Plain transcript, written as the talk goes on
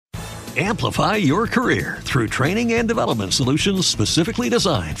Amplify your career through training and development solutions specifically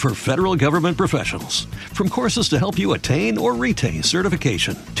designed for federal government professionals. From courses to help you attain or retain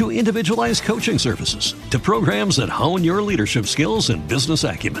certification, to individualized coaching services, to programs that hone your leadership skills and business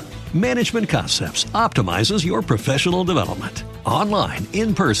acumen, Management Concepts optimizes your professional development. Online,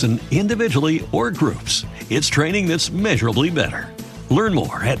 in person, individually, or groups, it's training that's measurably better. Learn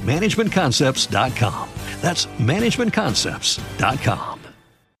more at managementconcepts.com. That's managementconcepts.com.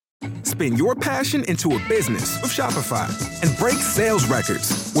 Spin your passion into a business with Shopify and break sales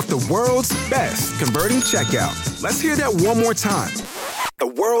records with the world's best converting checkout. Let's hear that one more time. The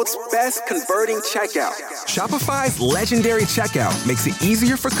world's best converting checkout. Shopify's legendary checkout makes it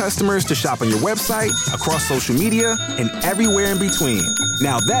easier for customers to shop on your website, across social media, and everywhere in between.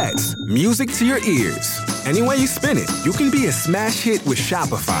 Now that's music to your ears. Any way you spin it, you can be a smash hit with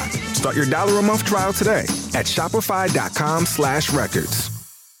Shopify. Start your $1 a month trial today at shopify.com/records.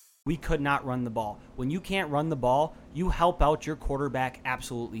 We could not run the ball. When you can't run the ball, you help out your quarterback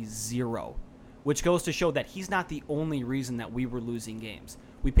absolutely zero, which goes to show that he's not the only reason that we were losing games.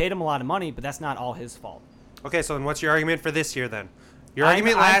 We paid him a lot of money, but that's not all his fault. Okay, so then what's your argument for this year then? Your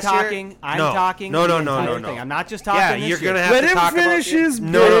argument last year? I'm talking. No. I'm not just talking. Yeah, this you're year. gonna have to talk about. Let him finish his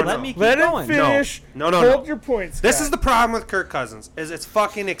bit. No. Let me keep Let going. him finish. No. Hold your points. This is the problem with Kirk Cousins. Is it's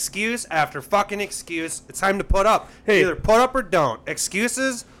fucking excuse after fucking excuse. It's time to put up. Hey. Either put up or don't.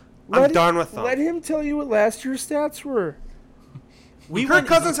 Excuses. I'm done with them. Let him tell you what last year's stats were. Kirk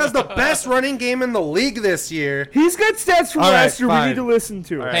Cousins has the best running game in the league this year. He's got stats from last year we need to listen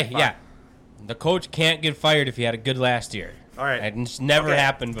to. Right, hey, yeah. The coach can't get fired if he had a good last year. All right. It's never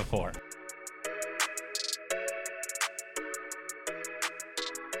happened before.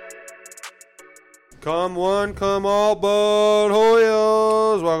 Come one, come all,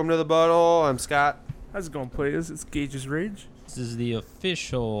 Butthole. Welcome to the Butthole. I'm Scott. How's it going, players? It's Gage's Rage. This is the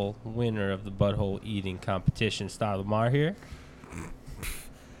official winner of the butthole eating competition. Star Lamar here.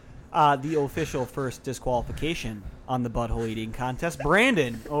 The official first disqualification on the butthole eating contest,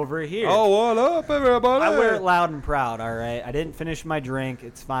 Brandon over here. Oh, what up, everybody? I wear it loud and proud, all right? I didn't finish my drink.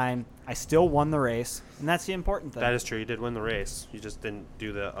 It's fine. I still won the race, and that's the important thing. That is true. You did win the race. You just didn't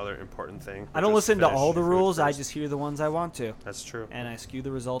do the other important thing. I don't listen to all the rules. I just hear the ones I want to. That's true. And I skew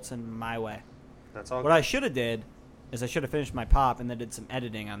the results in my way. That's all. What I should have did is I should have finished my pop and then did some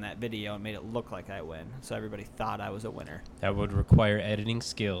editing on that video and made it look like I win, so everybody thought I was a winner. That would require editing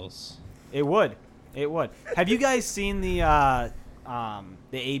skills. It would. It would. Have you guys seen the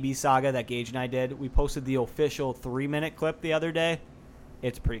AB saga that Gage and I did? We posted the official 3-minute clip the other day.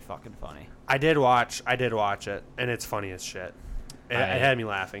 It's pretty fucking funny. I did watch it, and it's funny as shit. It had me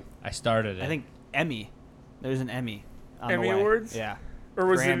laughing. I started it. I think Emmy. There's an Emmy. Emmy Awards? Yeah. Or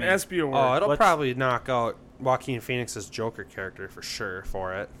was it an Grammy. ESPY award? Oh, it'll probably knock out Joaquin Phoenix's Joker character for sure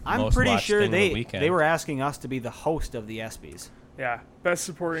for it. I'm Most pretty watched sure thing of the they weekend. were asking us to be the host of the ESPYs. Yeah. Best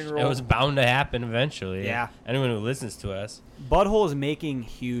supporting role. It was bound to happen eventually. Yeah. Anyone who listens to us. Butthole is making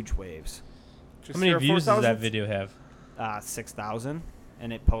huge waves. Just How many here, views does 4,000? that video have? 6,000,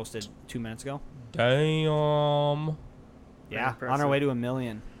 and it posted 2 minutes ago. Damn. Yeah, impressive. on our way to 1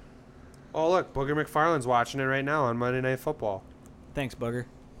 million. Oh, look, Booger McFarland's watching it right now on Monday Night Football. Thanks, Booger.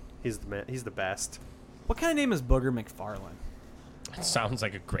 He's the man. He's the best. What kind of name is Booger McFarland? That sounds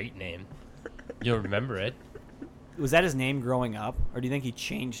like a great name. You'll remember it. Was that his name growing up, or do you think he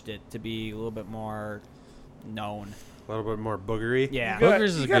changed it to be a little bit more known? A little bit more boogery. Yeah. Boogers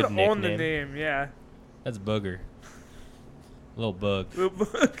is a you good gotta own the nickname. name, yeah. That's Booger. Little bug.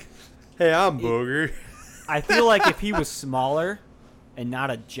 Hey, I'm Booger. I feel like if he was smaller and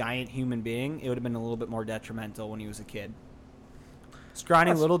not a giant human being, it would have been a little bit more detrimental when he was a kid.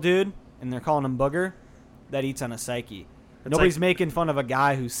 Scrawny little dude, and they're calling him Booger, that eats on a psyche. Nobody's making fun of a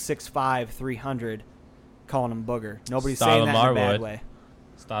guy who's 6'5", 300, calling him Booger. Nobody's Star saying that in a Lamar bad would. way.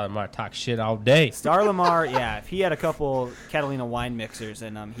 Star Lamar talk shit all day. Star Lamar, yeah, if he had a couple Catalina wine mixers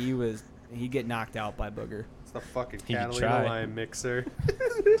in him, he'd get knocked out by Booger. It's the fucking He could Catalina try. lime mixer.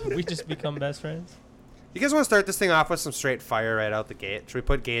 Did we just become best friends? You guys want to start this thing off with some straight fire right out the gate? Should we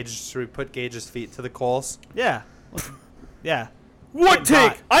put Gage's feet to the coals? Yeah. Yeah. What Getting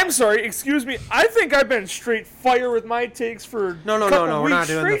hot. take? I'm sorry, excuse me. I think I've been straight fire with my takes for No. couple We're not weeks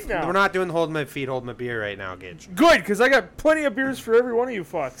doing straight now. We're not doing hold my feet, hold my beer right now, Gage. Good, because I got plenty of beers for every one of you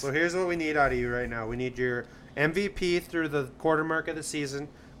fucks. So here's what we need out of you right now. We need your MVP through the quarter mark of the season.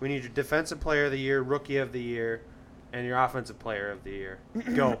 We need your defensive player of the year, rookie of the year, and your offensive player of the year.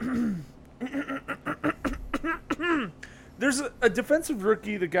 Go. There's a defensive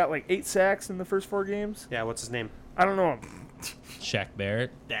rookie that got like 8 sacks in the first 4 games. Yeah, what's his name? I don't know him. Shaq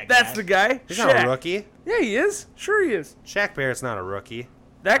Barrett. That's the guy. He's Shaq. not a rookie. Yeah, he is. Sure he is. Shaq Barrett's not a rookie.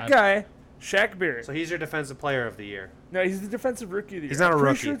 That guy, Shaq Barrett. So he's your defensive player of the year. No, he's the defensive rookie of the year. He's not a I'm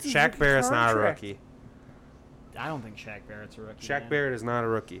pretty rookie. sure it's his Shaq rookie Barrett's not a contract. rookie. I don't think Shaq Barrett's a rookie. Shaq man. Barrett is not a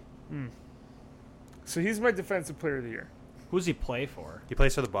rookie. So he's my defensive player of the year. Who's he play for? He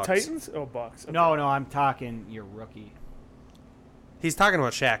plays for the Bucks. Titans? Oh, Bucks. Okay. No, I'm talking your rookie. He's talking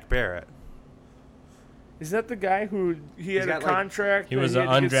about Shaq Barrett. Is that the guy who he had a got, like- contract? He that was an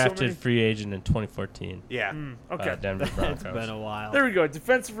had to get so undrafted many- free agent in 2014. Yeah. Okay. Denver Broncos. It's been a while. There we go.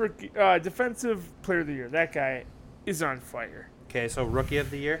 Defensive rookie, defensive player of the year. That guy is on fire. Okay, so rookie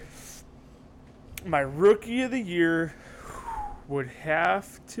of the year. My rookie of the year would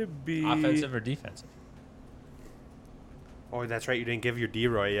have to be Offensive or defensive? Oh, that's right. You didn't give your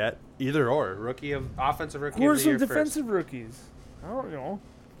D-Roy yet. Either or. Rookie of offensive rookie Who are of the some year defensive rookies? I don't know.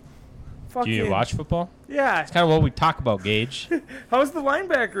 Fucking, Do you watch football? Yeah. It's kind of what we talk about, Gage. How's the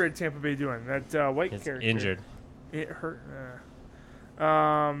linebacker at Tampa Bay doing? That white It's character. injured. It hurt.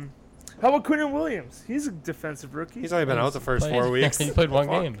 How about Quinnen Williams? He's a defensive rookie. He's only been out the first 4 weeks. he played one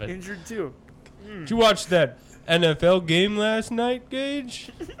Fuck, game. But injured too. did you watch that NFL game last night,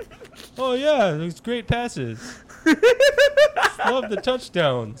 Gage? Oh yeah, it was great passes. Love the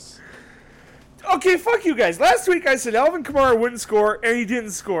touchdowns. Okay, fuck you guys. Last week I said Alvin Kamara wouldn't score, and he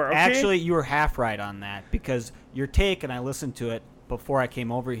didn't score. Okay? Actually, you were half right on that because your take, and I listened to it before I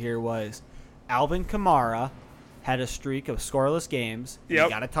came over here, was Alvin Kamara had a streak of scoreless games. Yep. He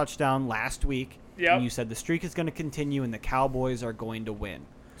got a touchdown last week. Yep. And you said the streak is going to continue and the Cowboys are going to win.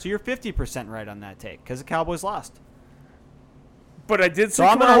 So you're 50% right on that take because the Cowboys lost. but I did say So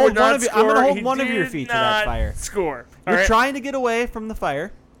I'm Kamara gonna hold would not one of you- I'm score. gonna hold He one of your did feet to that not fire. Score. You're All right. trying to get away from the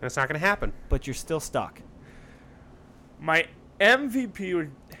fire, That's not going to happen. but you're still stuck. My MVP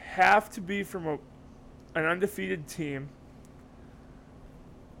would have to be from an undefeated team.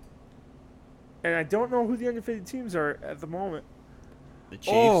 And I don't know who the undefeated teams are at the moment. The Chiefs.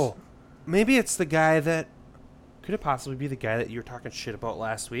 Oh, maybe it's the guy that... Could it possibly be the guy that you were talking shit about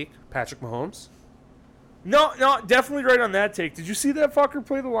last week? Patrick Mahomes? No, definitely right on that take. Did you see that fucker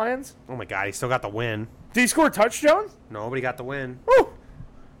play the Lions? Oh my god, he still got the win. Did he score a touchdown? Nobody got the win. Woo!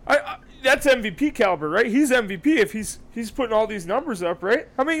 That's MVP caliber, right? He's MVP if he's putting all these numbers up, right?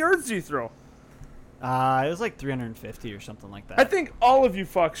 How many yards did he throw? It was like 350 or something like that. I think all of you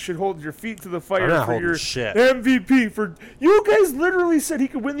fucks should hold your feet to the fire I'm not for holding your shit. MVP. For you guys literally said he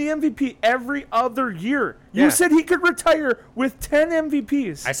could win the MVP every other year. You Yeah. said he could retire with 10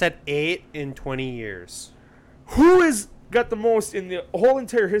 MVPs. I said 8 in 20 years. Who has got the most in the whole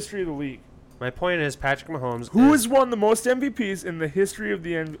entire history of the league? My point is Patrick Mahomes. Who is has won the most MVPs in the history of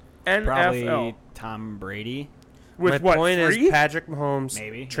the NFL? Probably Tom Brady. With my what, point 3? is Patrick Mahomes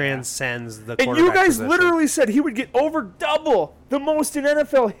Maybe, transcends the And quarterback you guys position. literally said he would get over double the most in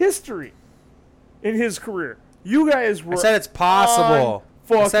NFL history in his career. You guys were I said it's possible.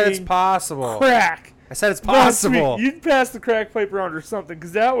 I said it's fucking possible. crack. I said it's Last week. possible. You'd pass the crack pipe around or something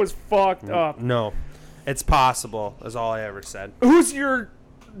because that was fucked up. No. It's possible, is all I ever said. Who's your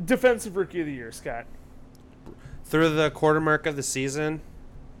defensive rookie of the year, Scott? Through the quarter mark of the season,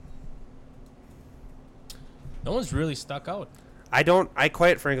 No one's really stuck out. I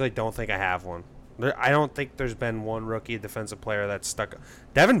quite frankly don't think I have one. I don't think there's been one rookie defensive player that's stuck.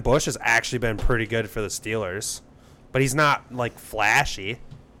 Devin Bush has actually been pretty good for the Steelers, but he's not, like, flashy.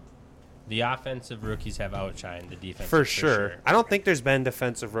 The offensive rookies have outshined the defense For sure. I don't think there's been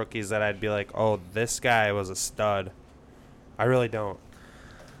defensive rookies that I'd be like, oh, this guy was a stud. I really don't.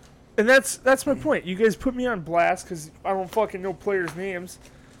 And that's my point. You guys put me on blast because I don't fucking know players' names.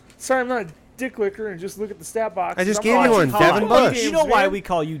 Sorry, I'm not a dick licker and just look at the stat box. I just I'm gave you watching one, college Devin football Bush. games, You know why man. we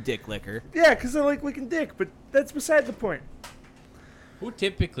call you Dick Licker. Yeah, because I like licking dick, but that's beside the point. Who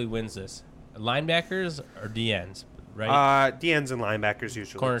typically wins this? Linebackers or DNs? Right? DNs and linebackers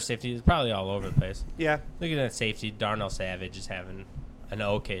usually. Corner safety is probably all over the place. Yeah. Look at that safety. Darnell Savage is having an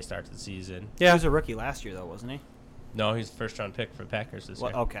okay start to the season. He Yeah. was a rookie last year, though, wasn't he? No, he's first round pick for Packers this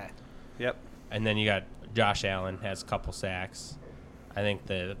Well, year. okay. Yep. And then you got Josh Allen has a couple sacks. I think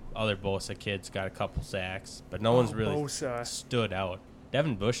the other Bosa kid's got a couple sacks, but no one's really Bosa. stood out.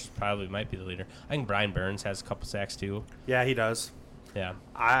 Devin Bush probably might be the leader. I think Brian Burns has a couple sacks too. Yeah, he does. Yeah.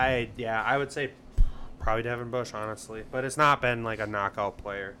 I would say probably Devin Bush, honestly. But it's not been like a knockout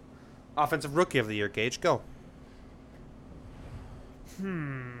player. Offensive rookie of the year, Gage, go.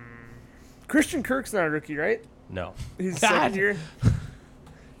 Christian Kirk's not a rookie, right? No. He's God. second year.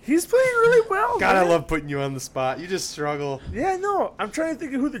 He's playing really well. God, I man. love putting you on the spot. You just struggle. Yeah, no. I'm trying to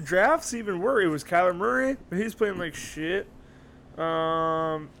think of who the drafts even were. It was Kyler Murray, but he's playing like shit.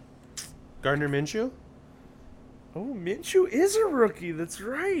 Gardner Minshew? Oh, Minshew is a rookie. That's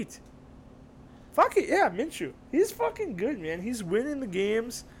right. Fuck it, yeah, Minshew. He's fucking good, man. He's winning the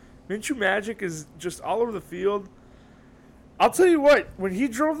games. Minshew magic is just all over the field. I'll tell you what, when he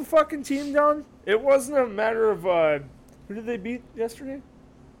drove the fucking team down, it wasn't a matter of who did they beat yesterday?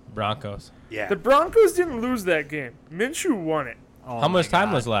 Broncos. Yeah. The Broncos didn't lose that game. Minshew won it. Oh How my much time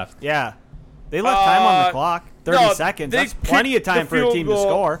God. was left? Yeah. They left time on the clock. 30 No, seconds. they That's plenty of kicked the time for a field team to goal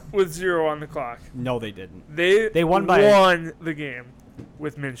score. with 0 on the clock. No, they didn't. They won by- won the game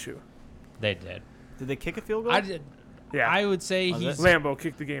with Minshew. They did. Did they kick a field goal? I did. Yeah. I would say Was it? he's Lambeau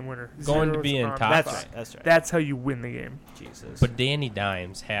kicked the game winner. Going to 0 be in on top the That's clock. right. That's right. That's how you win the game. Jesus. But Danny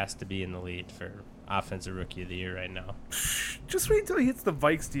Dimes has to be in the lead for offensive rookie of the year right now. Just wait until he hits the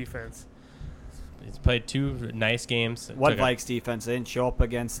Vikes defense. He's played 2 nice games. what Took a- Vikes defense didn't show up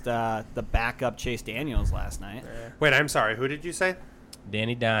against the backup Chase Daniels last night? Wait, I'm sorry. Who did you say?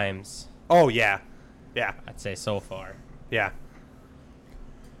 Danny Dimes, Oh, yeah. Yeah. I'd say so far. Yeah.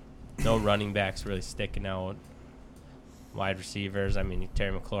 No running backs really sticking out. Wide receivers, I mean,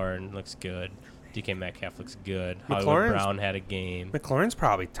 Terry McLaurin looks good. DK Metcalf looks good. Hollywood McLaurin's- Brown had a game. McLaurin's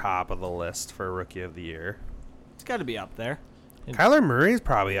probably top of the list for Rookie of the Year. It's got to be up there. Kyler Murray's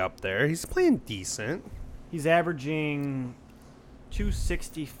probably up there. He's playing decent. He's averaging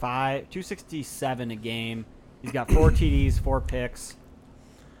 265, 267 a game. He's got 4 TDs, 4 picks.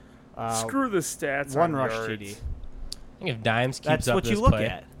 Screw the stats. 1 on rush yards. TD. I think if Dimes keeps That's up what this you look play,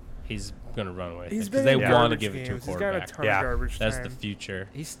 at. he's going to run with He's it because been they in want to garbage give it to a games. He's got a quarterback. ton Yeah. of garbage That's time. the future.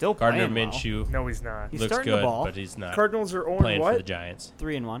 He's still Gardner playing well. Minshew No, he's not. He's looks starting the good, ball. but he's not Cardinals are 0 playing for the what? Giants.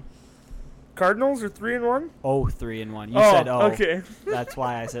 3-1. Cardinals are 3-1. Oh, 3-1. You Oh, said oh. okay. That's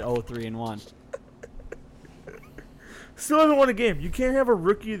why I said 3-1. Still haven't won a game. You can't have a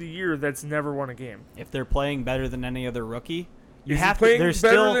rookie of the year that's never won a game. If they're playing better than any other rookie, you Is have he playing to. There's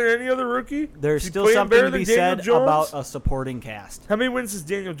better still than any other rookie? there's Is he still playing something better to be than Daniel said Jones? about a supporting cast. How many wins does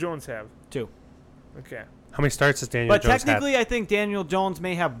Daniel Jones have? 2. Okay. How many starts does Daniel But Jones technically, I think Daniel Jones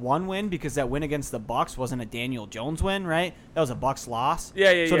may have 1 win because that win against the Bucks wasn't a Daniel Jones win, right? That was a Bucks loss.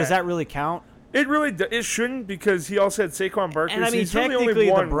 Yeah, yeah, So does yeah. that really count? It really it shouldn't because he also had Saquon Barkley. And I so mean, he's really technically, only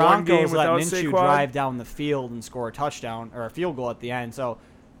the won one game Broncos let without Minshew Saquon. drive down the field and score a touchdown or a field goal at the end. So,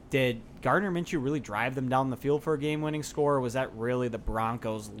 did Gardner Minshew really drive them down the field for a game-winning score, or was that really the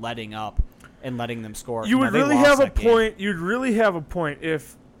Broncos letting up and letting them score? You would They really lost have a that game. point. You'd really have a point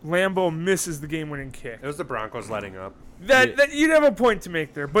if Lambeau misses the game-winning kick. It was the Broncos letting up. That you'd have a point to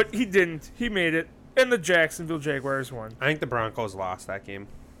make there, but he didn't. He made it, and the Jacksonville Jaguars won. I think the Broncos lost that game.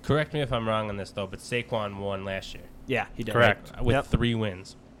 Correct me if I'm wrong on this, though, but Saquon won last year Yeah, he did. Correct. with Yep. 3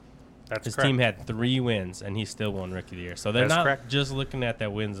 wins. That's His correct. team had 3 wins, and he still won Rookie of the Year. So they're That's not correct. just looking at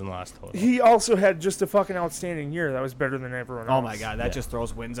that wins and loss total. He also had just a fucking outstanding year. That was better than everyone else. Oh my God, that just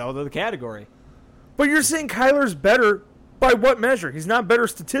throws wins out of the category. But you're saying Kyler's better by what measure? He's not better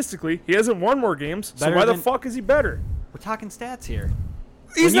statistically. He hasn't won more games. So Better why the than- fuck is he better? We're talking stats here.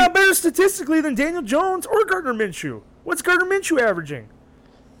 He's you- not better statistically than Daniel Jones or Gardner Minshew. What's Gardner Minshew averaging?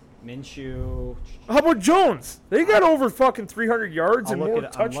 Minshew. How about Jones? They got over fucking 300 yards I'll and look more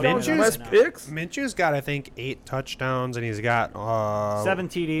it- I'm looking touchdowns it and up less right now. picks. Minshew's got, I think, 8 touchdowns, and he's got 7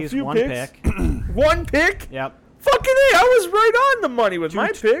 TDs, few 1 picks. pick. One pick? Yep. Fucking A, I was right on the money with my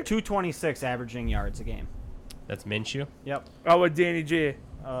pick. 226 averaging yards a game. That's Minshew. Yep. Oh, with Danny J.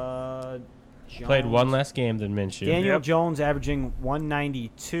 Played Jones. 1 less game than Minshew. Daniel Yep. Jones averaging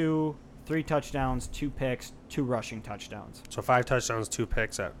 192, 3 touchdowns, 2 picks, 2 rushing touchdowns. So 5 touchdowns, 2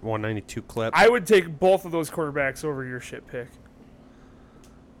 picks at 192 clip. I would take both of those quarterbacks over your shit pick.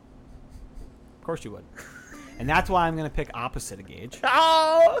 Of course you would. And that's why I'm going to pick opposite of Gage.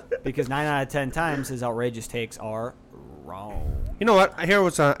 Oh! Because 9 out of 10 times his outrageous takes are wrong. You know what?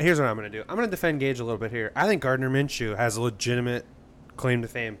 Here's what I'm going to do. I'm going to defend Gage a little bit here. I think Gardner Minshew has a legitimate claim to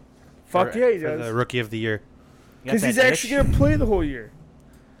fame. Fuck for- yeah, he for does. the Rookie of the Year. You got Because that he's actually itch? going to play the whole year.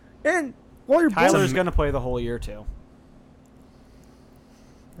 And while you're Tyler's both... going to play the whole year, too.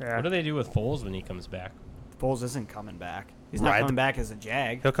 Yeah. What do they do with Foles when he comes back? Foles isn't coming back. He's not Ride coming the- back as a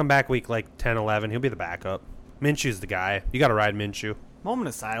Jag. He'll come back week like 10, 11. He'll be the backup. Minshew's the guy. You got to ride Minshew. Moment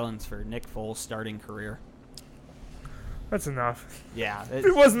of silence for Nick Foles' starting career. That's enough. Yeah.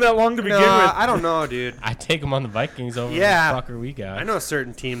 It wasn't that long to begin with. I don't know, dude. I take him on the Vikings over Yeah. the fucker we got. I know a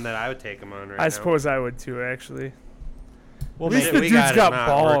certain team that I would take him on right now. I suppose I would too, actually. Well, At least maybe the we dude's got it got not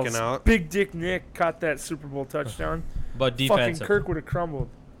balls. working out. Big Dick Nick caught that Super Bowl touchdown. But Fucking defensive Kirk would have crumbled.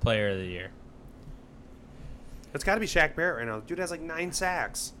 player of the year. It's got to be Shaq Barrett right now. Dude has like 9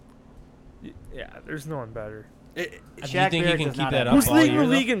 sacks. Yeah, there's no one better. Do you Shaq think he Barrett can does keep not that have up Who's all leading year, the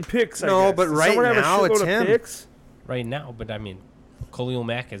though? league in picks? I No, guess? but Does right someone have a now, it's shitload of him. Picks? Right now, but I mean, Khalil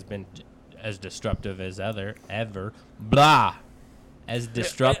Mack has been as disruptive as ever. Blah. as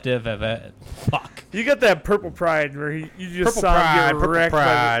disruptive of a fuck. You got that purple pride where you just Purple saw him get pride, wrecked.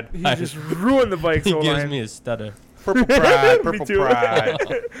 pride. He just ruined the bike's He whole gives line. me a stutter. Purple pride, Me purple too. pride.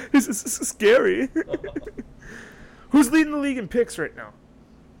 This is scary. Who's leading the league in picks right now?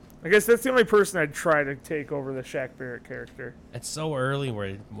 I guess that's the only person I'd try to take over the Shaq Barrett character. It's so early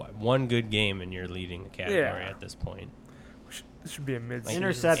where one good game and you're leading the category Yeah. at this point. This should be a mid-season.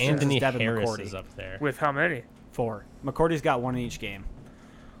 Interceptions Anthony is Devin Harris McCourty. is up there. With how many? 4. McCourty's got 1 in each game.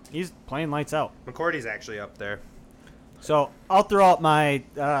 He's playing lights out. McCourty's actually up there. So I'll throw out my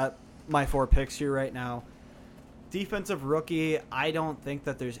 4 picks here right now. Defensive rookie, I don't think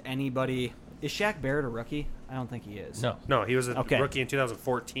that there's anybody. Is Shaq Barrett a rookie? I don't think he is. No, he was a Okay. rookie in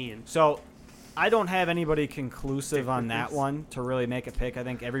 2014. So I don't have anybody conclusive on that one to really make a pick. I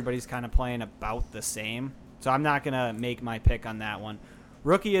think everybody's kind of playing about the same. So I'm not going to make my pick on that one.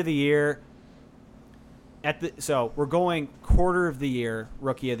 Rookie of the year. So we're going quarter of the year,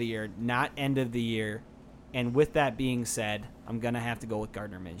 rookie of the year, not end of the year. And with that being said, I'm going to have to go with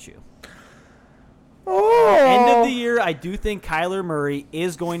Gardner Minshew. Oh! End of the year, I do think Kyler Murray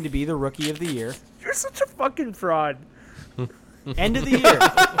is going to be the rookie of the year. You're such a fucking fraud. End of the year.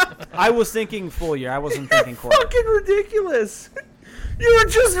 I was thinking full year. I wasn't thinking quarter. Fucking ridiculous. You were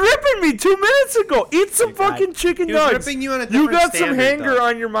just ripping me 2 minutes ago. Eat some You got- fucking chicken He was nugs. ripping you on a You different got some standard, hanger though.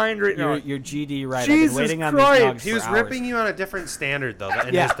 on your mind right now. You're GD right. I've Jesus been waiting on Christ. these nugs He was for hours. ripping you on a different standard, though,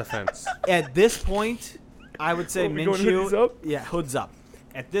 in Yeah. his defense. At this point, I would say Are we going hoodies Minshew. up? Yeah, hoods up.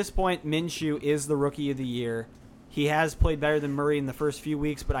 At this point, Minshew is the rookie of the year. He has played better than Murray in the first few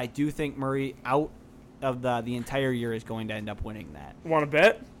weeks, but I do think Murray out of the entire year is going to end up winning that. Want to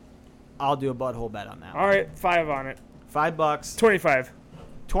bet? I'll do a butthole bet on that All right, 5 on it. one. $5. 25.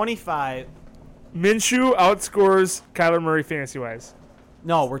 25. Minshew outscores Kyler Murray fantasy-wise.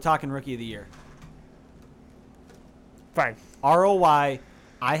 No, we're talking rookie of the year. Fine. ROI,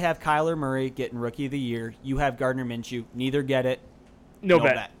 I have Kyler Murray getting rookie of the year. You have Gardner Minshew. Neither get it. No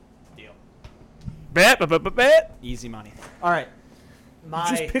bet. Deal. Bet. Easy money. All right.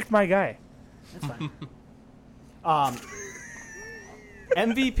 Just picked my guy. That's fine.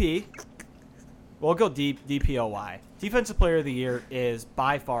 MVP. We'll go DPOY. Defensive Player of the Year is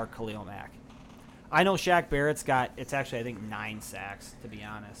by far Khalil Mack. I know Shaq Barrett's got, it's actually, I think, 9 sacks, to be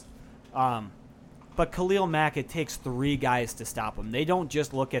honest. But Khalil Mack, it takes 3 guys to stop him. They don't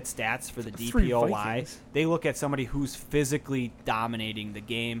just look at stats for the 3 DPOY. Vikings. They look at somebody who's physically dominating the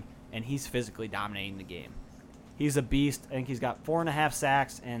game, and he's physically dominating the game. He's a beast. I think he's got 4.5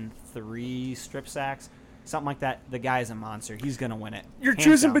 sacks and 3 strip sacks. Something like that. The guy's a monster. He's going to win it. You're Hands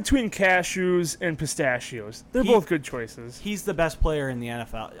choosing down. between cashews and pistachios. They're He- both good choices. He's the best player in the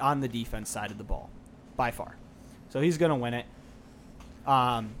NFL on the defense side of the ball, by far. So he's going to win it.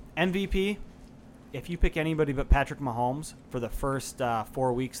 MVP, if you pick anybody but Patrick Mahomes for the first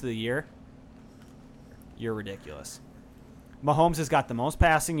 4 weeks of the year, you're ridiculous. Mahomes has got the most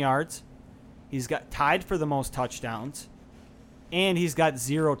passing yards. He's got tied for the most touchdowns. And he's got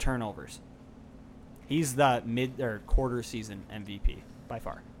 0 turnovers. He's the mid or quarter season MVP by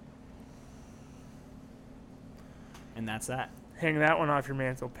far. And that's that. Hang that one off your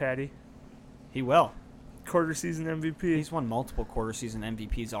mantle, Patty. He will. Quarter season MVP. He's won multiple quarter season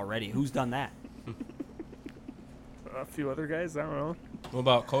MVPs already. Who's done that? A few other guys, I don't know. What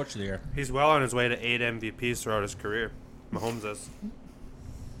about Coach of the Year? He's well on his way to 8 MVPs throughout his career. Mahomes is.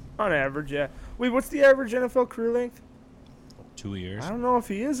 On average, yeah. Wait, what's the average NFL career length? 2 years. I don't know if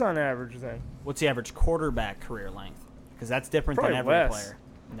he is on average then. What's the average quarterback career length? Because that's different Probably than every less. player.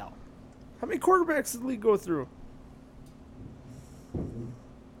 No. How many quarterbacks did the league go through?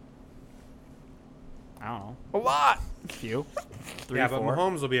 I don't know. A lot. A few. 3 Yeah, or but 4.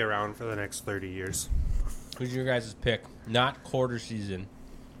 Mahomes will be around for the next 30 years. Who's your guys' pick? Not quarter season.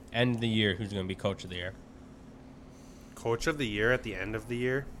 End of the year. Who's going to be Coach of the Year? Coach of the year at the end of the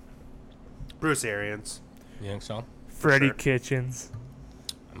year? Bruce Arians. You think so? Freddie Sure. Kitchens.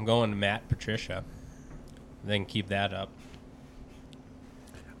 I'm going to Matt Patricia. Then keep that up.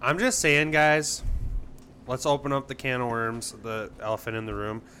 I'm just saying, guys, let's open up the can of worms, the elephant in the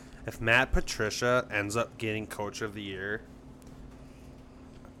room. If Matt Patricia ends up getting Coach of the Year,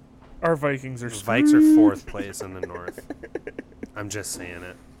 Our Vikings are the Vikes are 4th place in the North. I'm just saying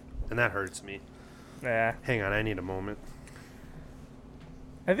it. And that hurts me. Yeah. Hang on, I need a moment.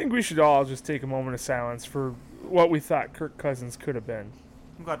 I think we should all just take a moment of silence for what we thought Kirk Cousins could have been.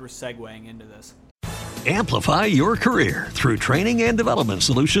 I'm glad we're segueing into this. Amplify your career through training and development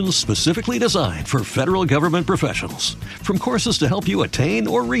solutions specifically designed for federal government professionals. From courses to help you attain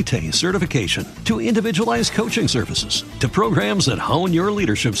or retain certification, to individualized coaching services, to programs that hone your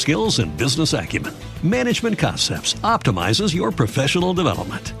leadership skills and business acumen, Management Concepts optimizes your professional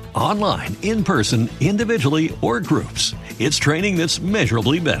development. Online, in person, individually, or groups, it's training that's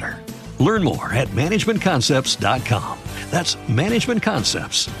measurably better. Learn more at managementconcepts.com. That's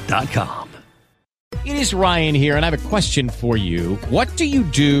managementconcepts.com. It is Ryan here, and I have a question for you. What do you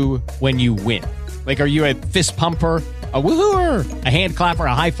do when you win? Like, are you a fist pumper, a woohooer, a hand clapper,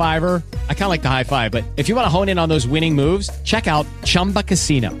 a high fiver? I kind of like the high five, but if you want to hone in on those winning moves, check out Chumba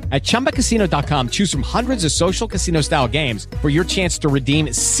Casino. At ChumbaCasino.com, choose from hundreds of social casino-style games for your chance to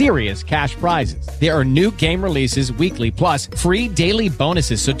redeem serious cash prizes. There are new game releases weekly, plus free daily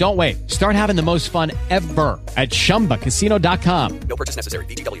bonuses. So don't wait. Start having the most fun ever at ChumbaCasino.com. No purchase necessary.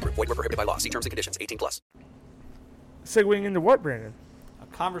 VGW. Void where prohibited by law. See terms and conditions. 18+. Segueing into what, Brandon? A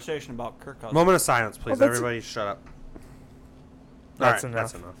conversation about Kirk Cousins. Moment of silence, please. that's- Everybody shut up. That's All right,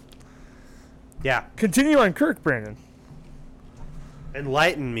 enough. That's enough. Yeah. Continue on Kirk, Brandon.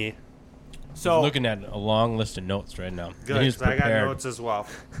 Enlighten me. So Looking at a long list of notes right now. Good, He's 'cause I got prepared. notes as well.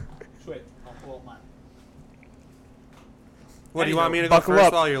 wait, I'll pull up mine. What, do you want me to go Buckle first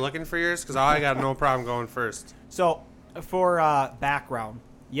up. while you're looking for yours? Because I got no problem going first. So, for background,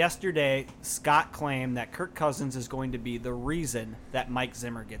 yesterday Scott claimed that Kirk Cousins is going to be the reason that Mike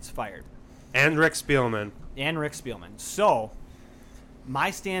Zimmer gets fired, And Rick Spielman. and Rick Spielman. So,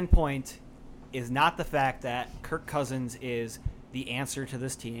 my standpoint is not the fact that Kirk Cousins is the answer to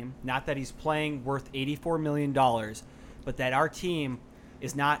this team, not that he's playing worth $84 million, but that our team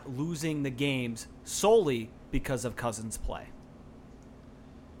is not losing the games solely because of Cousins' play.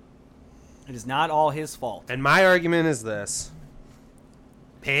 It is not all his fault. And my argument is this.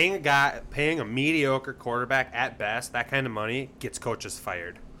 Paying a mediocre quarterback at best, that kind of money, gets coaches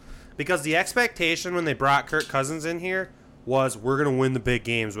fired. Because the expectation when they brought Kirk Cousins in here was, we're going to win the big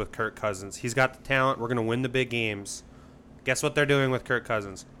games with Kirk Cousins. He's got the talent. We're going to win the big games. Guess what they're doing with Kirk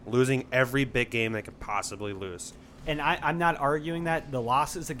Cousins? Losing every big game they could possibly lose. And I'm not arguing that. The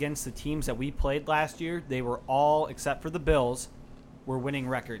losses against the teams that we played last year, they were all, except for the Bills, were winning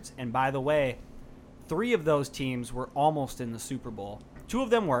records. And by the way, 3 of those teams were almost in the Super Bowl. 2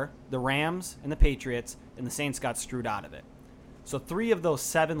 of them were, the Rams and the Patriots, and the Saints got screwed out of it. So 3 of those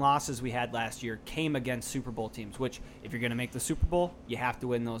 7 losses we had last year came against Super Bowl teams, which if you're going to make the Super Bowl, you have to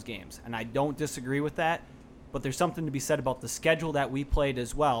win those games. And I don't disagree with that, but there's something to be said about the schedule that we played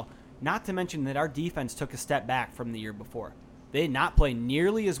as well, not to mention that our defense took a step back from the year before. They did not play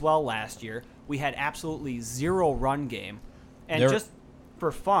nearly as well last year. We had absolutely 0 run game. And just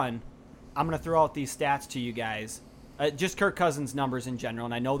for fun, I'm going to throw out these stats to you guys. Just Kirk Cousins' numbers in general,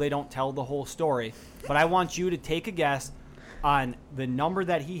 and I know they don't tell the whole story, but I want you to take a guess on the number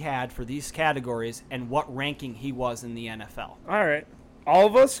that he had for these categories and what ranking he was in the NFL. All right. All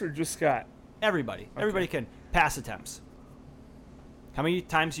of us or just Scott? Everybody. Everybody can. Pass attempts. How many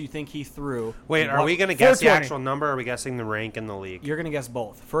times do you think he threw? Wait, and are what- we going to guess the 420. actual number, or are we guessing the rank in the league? You're going to guess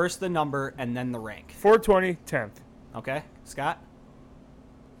both. First the number and then the rank. 420, 10th. Okay? Scott?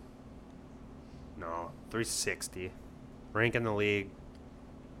 No, 360. Rank in the league,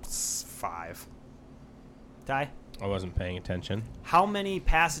 5. Ty? I wasn't paying attention. How many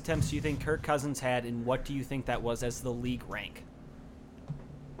pass attempts do you think Kirk Cousins had, and what do you think that was as the league rank?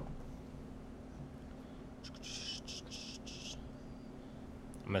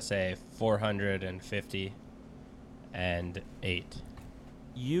 I'm going to say 458.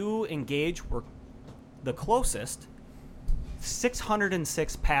 You engage were the closest.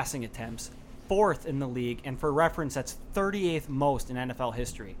 606 passing attempts, 4th in the league, and for reference, that's 38th most in NFL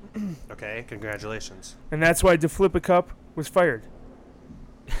history. Okay, congratulations. And that's why DeFlippa was fired.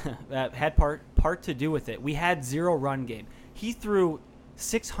 That had part to do with it. We had 0 run game. He threw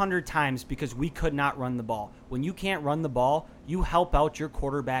 600 times because we could not run the ball. When you can't run the ball, you help out your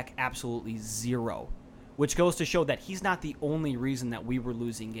quarterback absolutely 0, which goes to show that he's not the only reason that we were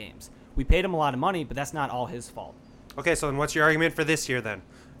losing games. We paid him a lot of money, but that's not all his fault. Okay, so then what's your argument for this year then?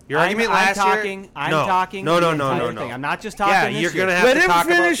 Your I'm argument last talking. year? I'm No. talking. No, the no, no, entire no, no. thing. I'm not just talking. Yeah, this you're year. gonna have Let to him talk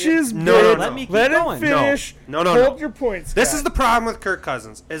finish about his no, bit. no, no. Let me keep Let him going. finish. No. Hold your points. This is the problem with Kirk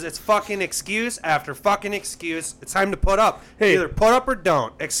Cousins. Is it's fucking excuse after fucking excuse. It's time to put up. Hey. Either put up or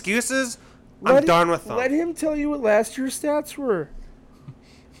don't. Excuses. I'm done with them. Let him tell you what last year's stats were.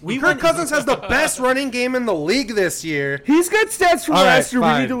 Kirk Cousins has the best running game in the league this year. He's got stats from All right, last year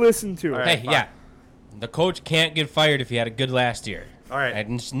fine. we need to listen to. All right. Hey, fine. yeah. The coach can't get fired if he had a good last year. All right.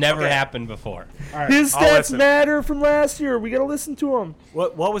 And it's never Okay. happened before. His I'll stats listen. matter from last year. We got to listen to him.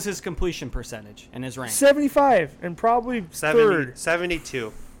 What was his completion percentage and his rank? 75 and probably third.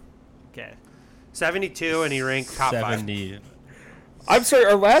 72. Okay. 72, and he ranked top 70. I'm sorry,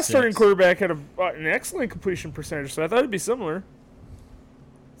 our last starting Six. quarterback had an excellent completion percentage, so I thought it'd be similar.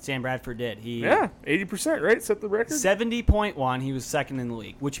 Sam Bradford did. He Yeah, 80%, right? Set the record. 70.1. He was second in the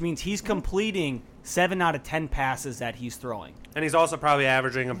league, which means he's completing 7 out of 10 passes that he's throwing. 5. And he's also probably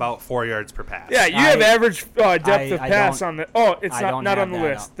averaging about 4 yards per pass. Yeah, you have average depth of I pass don't- on the. Oh, it's I not don't not have on the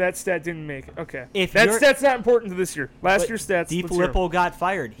that list. up. That stat didn't make it. Okay, If that you're- stat's not important to this year. Last year's stats. Deep let's hear 'em. Lippo got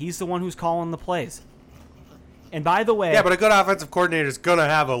fired. He's the one who's calling the plays. And by the way, Yeah, but a good offensive coordinator is going to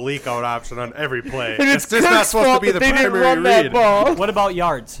have a leak out option on every play. And it's just not Kirk's supposed to fault be that the they didn't primary run that read. ball. what about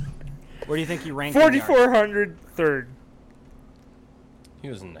yards? Where do you think he ranked? in yards? 4,400 third. He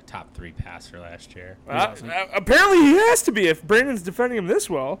was in the top 3 passer last year. Apparently, he has to be if Brandon's defending him this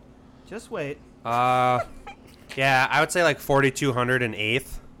well. Just wait. Yeah, I would say like 4,200 and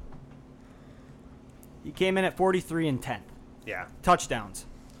 8th. He came in at 43 and 10th. Yeah. Touchdowns.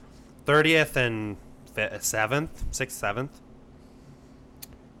 30th and 7th, 6th, 7th.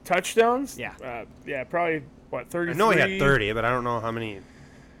 Touchdowns. Yeah. Yeah, probably what 33. I know he had 30, but I don't know how many.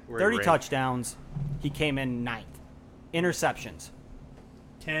 were 30 ranked. touchdowns. He came in 9th. Interceptions.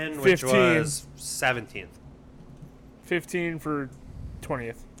 10, which 15. was 17th. 15 for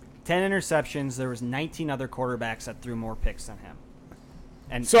 20th. 10 interceptions. There was 19 other quarterbacks that threw more picks than him.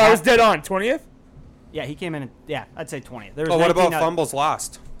 And So I was dead on 20th. Yeah, he came in. Yeah, I'd say 20th. There was Oh, what 19 about fumbles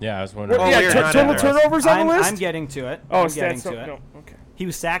lost? Yeah, I was wondering. Oh, yeah, we're not in total there. turnovers on the list. I'm getting to it. Oh, I'm getting stats. to No, it. no, okay. He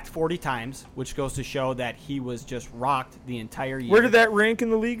was sacked 40 times, which goes to show that he was just rocked the entire year. Where did that rank in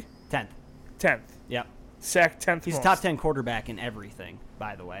the league? 10th. 10th. Yep. Sacked 10th. He's a most. top 10 quarterback in everything,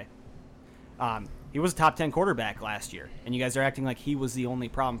 by the way. He was a top 10 quarterback last year, and you guys are acting like he was the only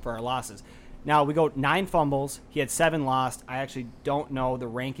problem for our losses. Now, we go 9 fumbles. He had 7 lost. I actually don't know the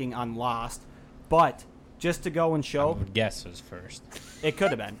ranking on lost, but just to go and I show, would guess was first. it could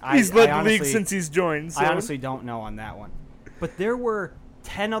have been. He's I led the honestly, league since he's joined. So. I honestly don't know on that one. But there were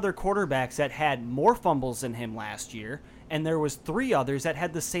 10 other quarterbacks that had more fumbles than him last year, and there was 3 others that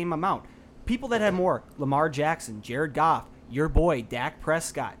had the same amount. People that had more: Lamar Jackson, Jared Goff, your boy Dak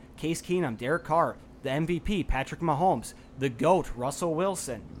Prescott, Case Keenum, Derek Carr, the MVP Patrick Mahomes, the GOAT Russell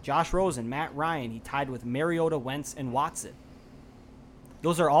Wilson, Josh Rosen, Matt Ryan. He tied with Mariota, Wentz, and Watson.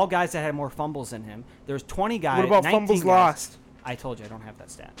 Those are all guys that had more fumbles than him. There's 20 guys. What about 19 fumbles guys. lost? I told you I don't have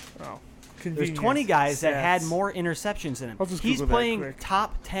that stat. Oh, There's convenient 20 guys that had stats. more interceptions than him. I'll just He's Google that playing quick.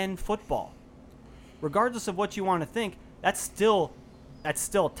 top 10 football. Regardless of what you want to think, that's still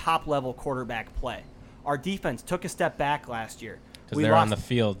top level quarterback play. Our defense took a step back last year. Because We they're on lost- the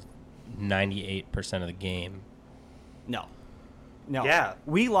field 98% of the game. No. No. Yeah.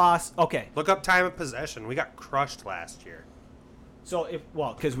 We lost. Okay. Look up time of possession. We got crushed last year. So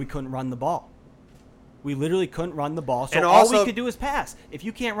because we couldn't run the ball. We literally couldn't run the ball. So And all we also- could do is pass. If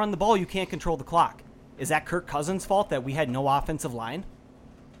you can't run the ball, you can't control the clock. Is that Kirk Cousins' fault that we had no offensive line?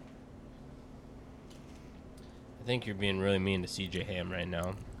 I think you're being really mean to CJ Ham right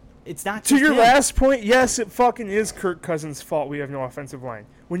now. It's not To just your him. last point, yes, it fucking is Kirk Cousins' fault we have no offensive line.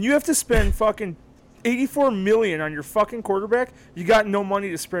 When you have to spend fucking $84 million on your fucking quarterback, you got no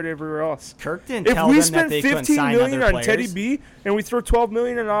money to spread everywhere else. Kirk didn't If tell we them that spend they couldn't $15 sign million other on Teddy players. B and we throw $12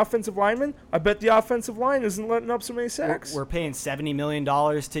 million on offensive linemen, I bet the offensive line isn't letting up so many sacks. We're paying $70 million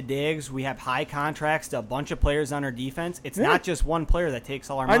to Diggs. We have high contracts to a bunch of players on our defense. It's Yeah. not just one player that takes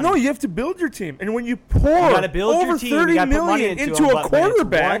all our I money. know you have to build your team, and when you pour gotta build your over team, you $30 gotta put money million into into them, a but when it's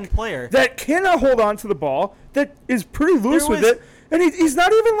quarterback one player- that cannot hold on to the ball, that is pretty loose There with was- it, and he's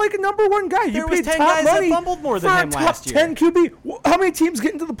not even like a number one guy. There You was paid 10 top guys that money fumbled more than for a him top last year. 10 QB. How many teams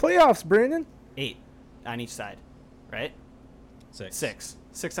get into the playoffs, Brandon? 8 on each side, right? 6.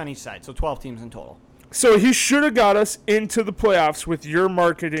 6 on each side, so 12 teams in total. So he should have got us into the playoffs with your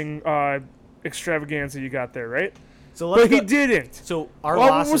marketing extravaganza you got there, right? So let's But he go- didn't. So our What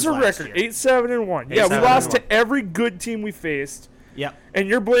losses was the last record? year. 8-7-1. Yeah, we 8-7-1. lost to every good team we faced. Yep. And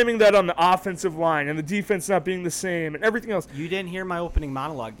you're blaming that on the offensive line and the defense not being the same and everything else. You didn't hear my opening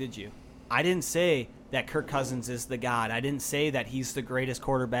monologue, did you? I didn't say that Kirk Cousins is the god. I didn't say that he's the greatest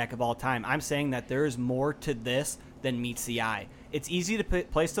quarterback of all time. I'm saying that there is more to this than meets the eye. It's easy to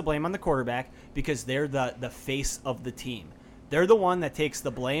place the blame on the quarterback because they're the face of the team. They're the one that takes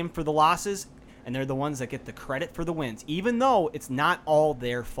the blame for the losses, and they're the ones that get the credit for the wins, even though it's not all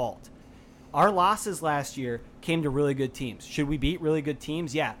their fault. Our losses last year came to really good teams. Should we beat really good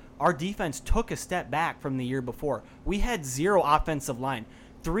teams? Yeah. Our defense took a step back from the year before. We had 0 offensive line.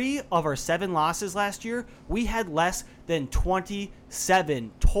 3 of our 7 losses last year, we had less than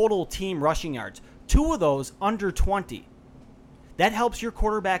 27 total team rushing yards. 2 of those under 20. That helps your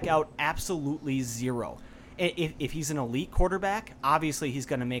quarterback out absolutely zero. If he's an elite quarterback, obviously he's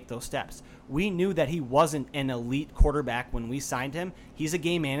going to make those steps. We knew that he wasn't an elite quarterback when we signed him. He's a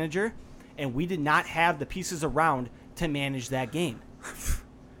game manager, and we did not have the pieces around to manage that game.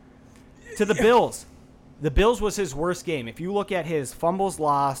 To the Bills. The Bills was his worst game. If you look at his fumbles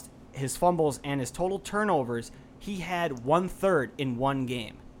lost, his fumbles, and his total turnovers, he had 1/3 in one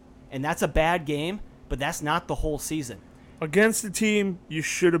game. And that's a bad game, but that's not the whole season. Against the team you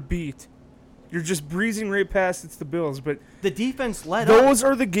should have beat. You're just breezing right past it's the Bills, but The defense let up. those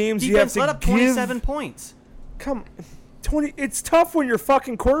are the games you have Defense to let up give. 27 points. Come, 20. It's tough when your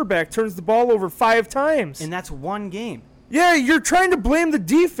fucking quarterback turns the ball over 5 times. And that's one game. Yeah, you're trying to blame the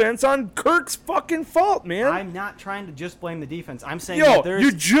defense on Kirk's fucking fault, man. I'm not trying to just blame the defense. I'm saying Yo, that there's...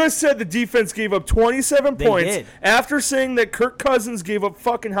 you just said the defense gave up 27 They points did. after saying that Kirk Cousins gave up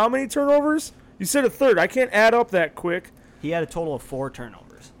fucking how many turnovers? You said a third. I can't add up that quick. He had a total of 4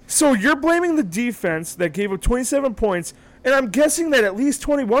 turnovers. So you're blaming the defense that gave up 27 points, and I'm guessing that at least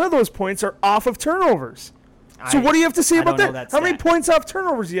 21 of those points are off of turnovers. So what do you have to say I about don't know that? that How many stat. points off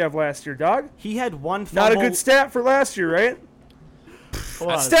turnovers do you have last year, dog? He had 1 fumble. Not a good stat for last year, right?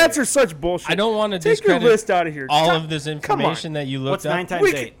 Hold on a Stats second. are such bullshit. I don't want to Take your discredit list out of here. all Stop. of this Come on. information that you looked What's 9 up. times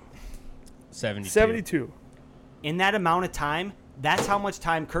We 8? 72. 72. In that amount of time, that's how much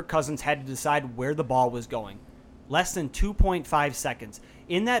time Kirk Cousins had to decide where the ball was going. Less than 2.5 seconds.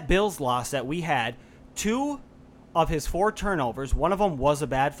 In that Bills loss that we had, 2 of his 4 turnovers, one of them was a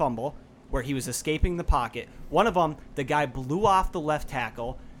bad fumble where he was escaping the pocket. One of them, the guy blew off the left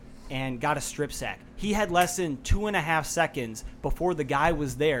tackle and got a strip sack. He had less than 2.5 seconds before the guy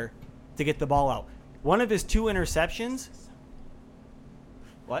was there to get the ball out. One of his 2 interceptions...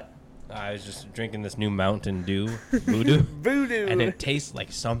 What? I was just drinking this new Mountain Dew Voodoo. Voodoo. And it tastes like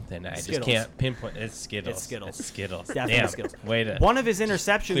something. I Skittles. just can't pinpoint. It's Skittles. It's Skittles. It's Skittles. Definitely Damn. Skittles. Way to. One of his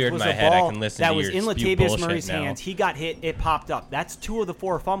interceptions Cleared was my a head. I ball can listen that to was your in spew Latavius bullshit Murray's now. hands. He got hit. It popped up. That's 2 of the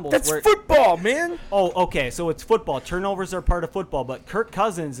 4 fumbles. That's where, football, man. Oh, okay. So it's football. Turnovers are part of football. But Kirk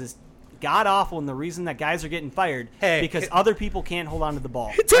Cousins is god awful, and the reason that guys are getting fired Hey, because can- other people can't hold on to the ball.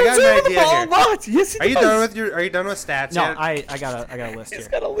 He turns got an over the idea ball here. a lot. Yes, he Are you does. done with stats No, yet? I got a list He's here.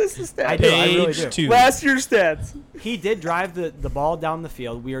 got a list of stats. I do. I really Page do. 2. Last year's stats. He did drive the ball down the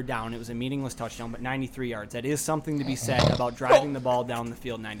field. We were down. It was a meaningless touchdown, but 93 yards. That is something to be said about driving the ball down the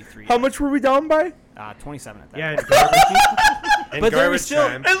field 93 How yards. much were we down by? 27 at that. yeah, point. and garbage, and But there garbage was still-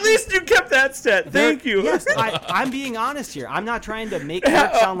 time. At least you kept that stat. Thank you. Yes, I'm being honest here. I'm not trying to make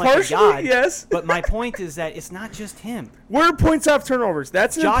Kirk sound like a partially, god. yes. But my point is that it's not just him. Where are points off turnovers?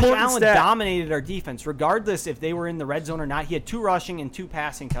 That's an Josh important Allen stat. dominated our defense, regardless if they were in the red zone or not. He had 2 rushing and 2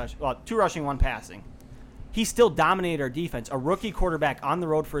 passing touch. Well, 2 rushing, 1 passing. He still dominated our defense. A rookie quarterback on the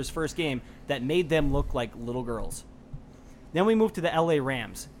road for his first game that made them look like little girls. Then we moved to the LA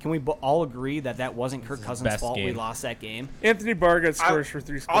Rams. Can we all agree that that wasn't Kirk Cousins' best fault we game. lost that game? Anthony Barr got scores for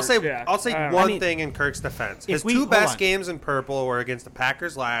 3 scores. I'll say Yeah. I'll say I one mean, thing in Kirk's defense. if His we- 2 hold best on. games in purple were against the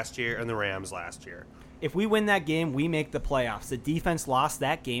Packers last year and the Rams last year. If we win that game, we make the playoffs. The defense lost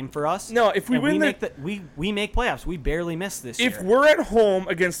that game for us. No, if we and win make we make playoffs. We barely missed this If year. we're at home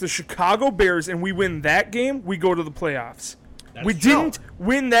against the Chicago Bears and we win that game, we go to the playoffs. We didn't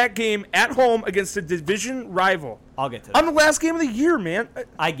win that game at home against a division rival. I'll get to that. On the last game of the year, man.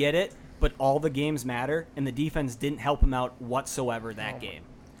 I get it, but all the games matter, and the defense didn't help him out whatsoever that game.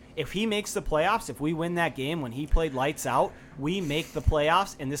 If he makes the playoffs, if we win that game when he played lights out, we make the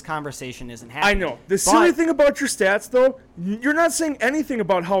playoffs, and this conversation isn't I happening. know. The silly But thing about your stats, though, you're not saying anything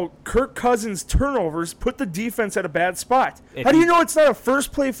about how Kirk Cousins' turnovers put the defense at a bad spot. If How do you he- know it's not a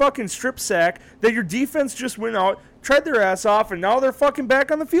first play fucking strip sack that your defense just went out, tried their ass off, and now they're fucking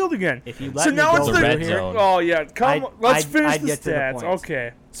back on the field again? If you let so me now go it's The the red here- zone. Oh yeah, let's finish I'd the get to the stats. points.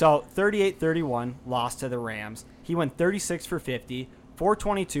 Okay. So 38-31, lost to the Rams. He went 36 for 50,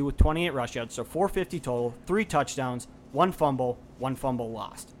 422 with 28 rush yards, so 450 total, 3 touchdowns, 1 fumble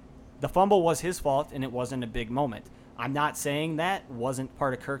lost. The fumble was his fault, and it wasn't a big moment. I'm not saying that wasn't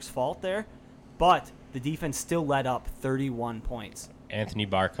part of Kirk's fault there, but the defense still let up 31 points. Anthony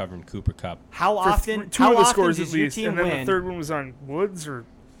Barr covering Cooper Kupp. How For often? two how of the often scores does at your least, team and then win? the third one was on Woods or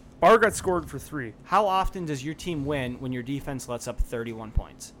Barr got scored for 3. How often does your team win when your defense lets up 31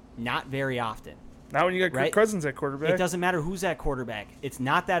 points? Not very often. Now when you got Right? Kirk Cousins at quarterback, It doesn't matter who's at quarterback. It's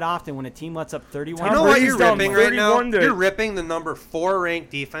not that often when a team lets up 31. You know Tom what Brady's you're down ripping right now? 31 to- You're ripping the number 4 ranked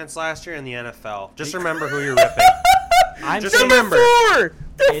defense last year in the NFL. Just remember who you're ripping. I'm Just saying remember.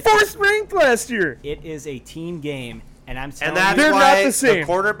 They're It's- fourth ranked last year. it is a team game. And I'm telling And that's They're why not the same.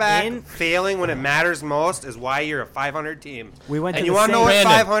 quarterback failing when it matters most is why you're a 500 team. We went to and the you want to know same- what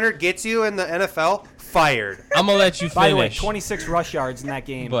Brandon. 500 gets you in the NFL? Fired. I'm gonna let you finish. By the way, 26 rush yards in that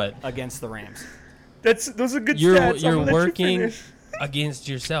game But- against the Rams. Those are good You're stats. I'm you're gonna let you working finish. against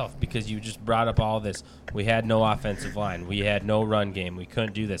yourself because you just brought up all this. We had no offensive line. We had no run game. We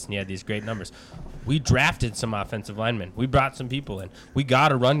couldn't do this, and you had these great numbers. We drafted some offensive linemen. We brought some people in. We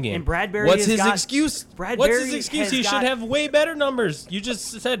got a run game. And Bradbury What's has his got- excuse? Bradbury What's his excuse? has He should got- have way better numbers. You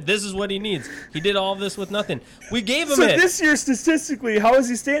just said this is what he needs. He did all this with nothing. We gave him So it. this year, statistically, how is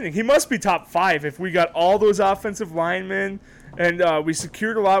he standing? He must be top 5 if we got all those offensive linemen and we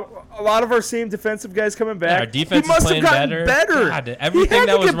secured a lot of our same defensive guys coming back. Our defense he must is playing have gotten better. better. God, He everything had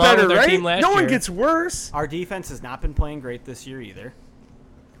that to was get wrong better, with our right? team last no one year. gets worse. Our defense has not been playing great this year either.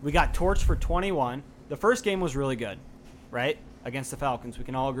 We got torched for 21. The first game was really good, right? Against the Falcons. We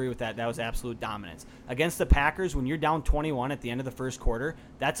can all agree with that. That was absolute dominance. Against the Packers, when you're down 21 at the end of the first quarter,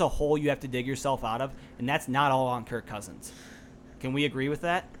 that's a hole you have to dig yourself out of, and that's not all on Kirk Cousins. Can we agree with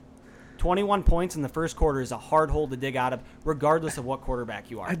that? 21 points in the first quarter is a hard hole to dig out of, regardless of what quarterback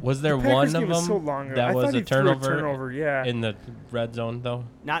you are. Was there The Packers one of game was them so long ago. I that was thought a he threw a turnover, turnover, yeah. in the red zone, though?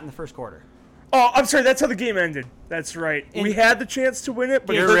 Not in the first quarter. Oh, I'm sorry. That's how the game ended. That's right. And- we had the chance to win it,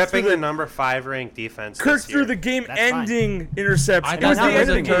 but You're Kirk ripping threw the number 5 ranked defense. Kirk this threw year. the That's game-ending interception. I It thought was not the that was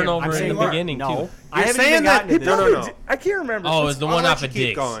a ending game. turnover I'm in saying the what? beginning, No. too. I You're haven't saying even that- gotten to He this. probably no. did- I can't remember. Oh, it was the I'll one let off you of keep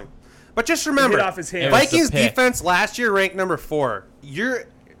Diggs. going. But just Hit remember, off his hand. It was Vikings the pick. defense last year ranked number 4. You're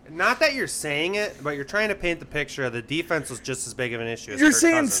not that you're saying it, but you're trying to paint the picture of the defense was just as big of an issue. As You're Kirk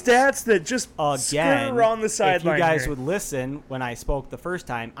saying Cousins. stats that just skirt Again, around the if sideline. you guys here. would listen when I spoke the first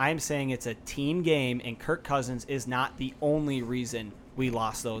time, I'm saying it's a team game, and Kirk Cousins is not the only reason we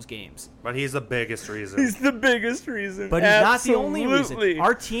lost those games. But he's the biggest reason. He's the biggest reason. But he's not the only Absolutely. reason.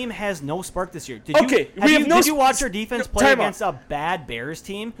 Our team has no spark this year. Did Okay, did you watch our defense play time out. against a bad Bears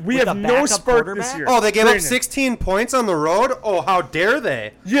team? We with have a no backup spark this quarterback? year. Oh, they gave up Brandon. 16 points on the road? Oh, how dare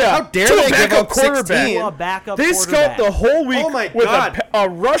they? Yeah, How dare to a they give backup up quarterback. 16? To a backup They quarterback. scout the whole week Oh my with God. a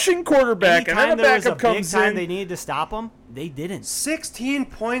rushing quarterback, and Anytime then a there was a backup big comes time in. they needed to stop him, they didn't. 16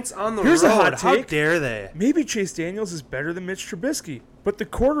 points on the Here's a road. hot How take. dare they? Maybe Chase Daniels is better than Mitch Trubisky, but the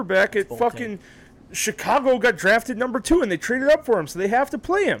quarterback at Bold fucking Chicago got drafted number 2, and they traded up for him, so they have to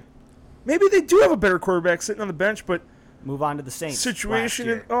play him. Maybe they do have a better quarterback sitting on the bench, but Move on to the Saints. situation.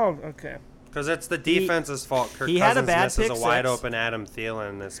 last year. Oh, okay. Because it's the defense's fault. Kirk he had a Cousins bad misses pick a wide six. open Adam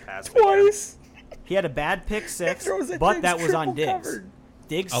Thielen this past weekend. Twice. He had a bad pick six, throws it, but Diggs that was on triple Diggs. covered.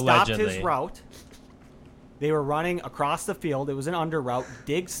 Diggs stopped his Allegedly. route. They were running across the field. It was an under route.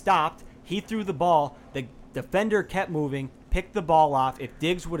 Diggs stopped. He threw the ball. The defender kept moving, picked the ball off. If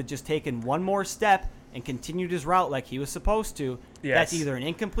Diggs would have just taken one more step and continued his route like he was supposed to, that's Yes. either an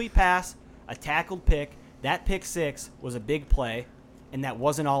incomplete pass, a tackled pick. That pick six was a big play, and that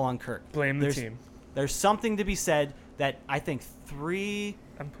wasn't all on Kirk. Blame the There's- team. There's something to be said that I think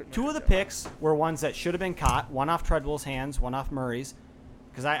I'm putting two my of the head down. picks were ones that should have been caught. One off Treadwell's hands, one off Murray's.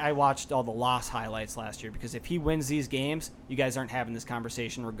 Because I watched all the loss highlights last year. Because if he wins these games, you guys aren't having this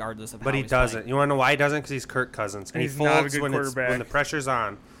conversation regardless of how But he he's doesn't. playing. You want to know why he doesn't? Because he's Kirk Cousins. And he He's not a folds good when quarterback. the pressure's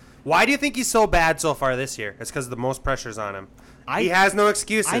on. Why do you think he's so bad so far this year? It's because the most pressure's on him. He has no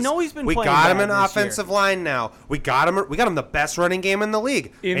excuses. I know he's been We playing got him bad an this year. offensive line now. We got him the best running game in the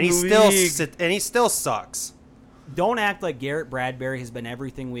league. In and he the still league. and he still sucks. Don't act like Garrett Bradbury has been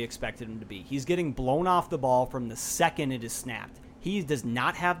everything we expected him to be. He's getting blown off the ball from the second it is snapped. He does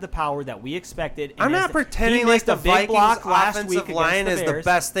not have the power that we expected. and I'm as not he pretending like missed the a big Vikings block last week offensive against line is the Bears.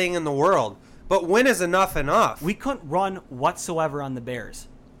 best thing in the world. But when is enough? We couldn't run whatsoever on the Bears.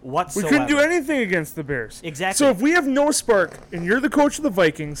 We Whatsoever. couldn't do anything against the Bears. Exactly. So if we have no spark, and you're the coach of the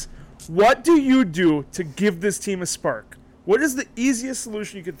Vikings, what do you do to give this team a spark? What is the easiest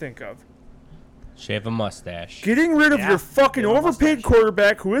solution you could think of? Shave a mustache. Getting rid of Yeah, your fucking give him a overpaid mustache.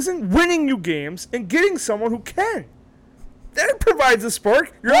 quarterback who isn't winning you games and getting someone who can. That provides a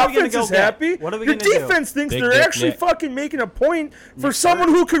spark. Your What are we gonna offense go is get? happy. What are we Your gonna do? defense thinks Big they're Dick actually Nick. fucking making a point for Nick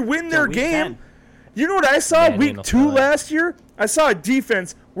someone Bird. who could win their Week game. 10. You know what I saw Manny week will 2 throw it. last year? I saw a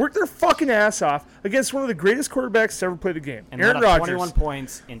defense work their fucking ass off against one of the greatest quarterbacks to ever play the game, And Aaron let up Rodgers. 21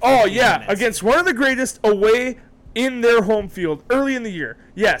 points in Oh 15 yeah, minutes. against one of the greatest away in their home field early in the year.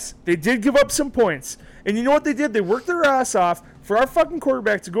 Yes, they did give up some points. And you know what they did? They worked their ass off for our fucking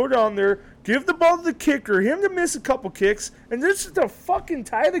quarterback to go down there, give the ball to the kicker, him to miss a couple kicks, and just to fucking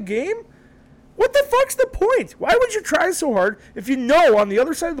tie the game? What the fuck's the point? Why would you try so hard if you know on the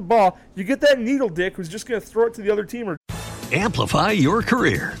other side of the ball you get that needle dick who's just going to throw it to the other team? Or Amplify your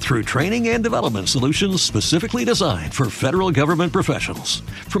career through training and development solutions specifically designed for federal government professionals.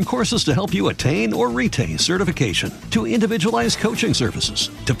 From courses to help you attain or retain certification, to individualized coaching services,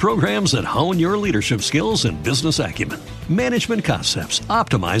 to programs that hone your leadership skills and business acumen, Management Concepts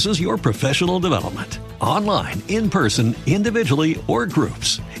optimizes your professional development. Online, in person, individually, or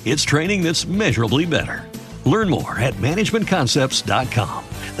groups, it's training that's measurably better. Learn more at managementconcepts.com.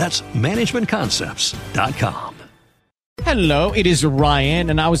 That's managementconcepts.com. Hello, it is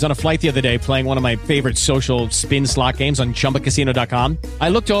Ryan, and I was on a flight the other day playing one of my favorite social spin slot games on ChumbaCasino.com. I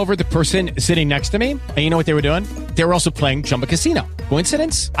looked over at the person sitting next to me, and you know what they were doing? They were also playing Chumba Casino.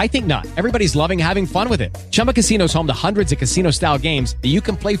 Coincidence? I think not. Everybody's loving having fun with it. Chumba Casino is home to hundreds of casino-style games that you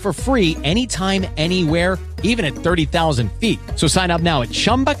can play for free anytime, anywhere, even at 30,000 feet. So sign up now at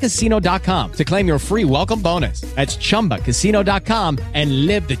ChumbaCasino.com to claim your free welcome bonus. That's ChumbaCasino.com and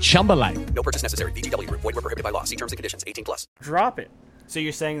live the Chumba life. No purchase necessary. VGW. Void where prohibited by law. See terms and conditions. 18+. Drop it. So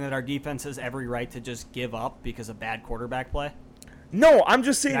you're saying that our defense has every right to just give up because of bad quarterback play? No, I'm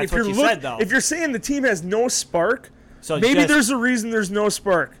just saying That's if what you're you said, though. if you're saying the team has no spark, So maybe just- there's a reason there's no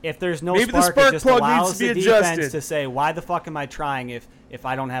spark. If there's no Maybe the spark, spark it just plug allows needs to the be defense adjusted. to say, why the fuck am I trying if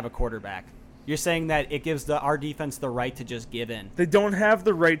I don't have a quarterback? You're saying that it gives our defense the right to just give in. They don't have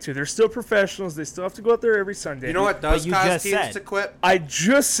the right to. They're still professionals. They still have to go out there every Sunday. You know what But does you cause just teams said- to quit? I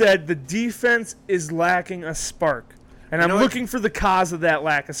just said the defense is lacking a spark. And I'm know what? looking for the cause of that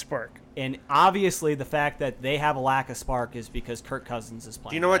lack of spark. And obviously, the fact that they have a lack of spark is because Kirk Cousins is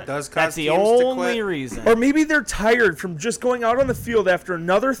playing. Do you know what bad. does cause That's the teams to only quit? reason. Or maybe they're tired from just going out on the field after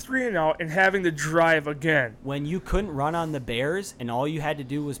another 3-and-out and having to drive again. When you couldn't run on the Bears and all you had to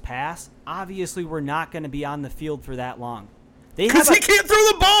do was pass, obviously we're not going to be on the field for that long. They Because have he can't throw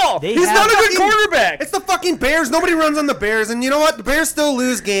the ball. They He's have not a good fucking- quarterback. It's the fucking Bears. Nobody runs on the Bears, and you know what? The Bears still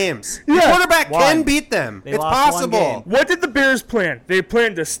lose games. The Yeah. quarterback One. can beat them. They It's lost one possible. game. What did the Bears plan? They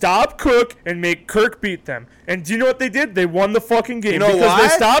planned to stop Cook and make Kirk beat them. And do you know what they did? They won the fucking game. You know because why? they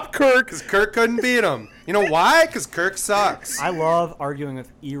stopped Kirk. Because Kirk couldn't beat him. You know why? Because Kirk sucks. I love arguing with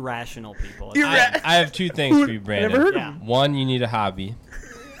irrational people. I have two things for you, Brandon. never heard of him. One, you need a hobby,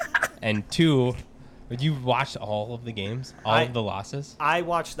 and two, would you watch all of the games, all of the losses? I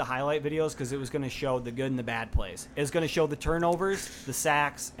watched the highlight videos because it was going to show the good and the bad plays. It was going to show the turnovers, the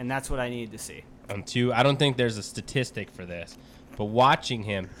sacks, and that's what I needed to see. And two, I don't think there's a statistic for this, but watching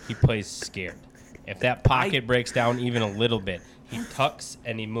him, he plays scared. If that pocket breaks down even a little bit, he tucks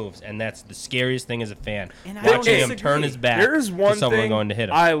and he moves, and that's the scariest thing as a fan. And I don't Watching him disagree. turn his back There's to one someone thing going to hit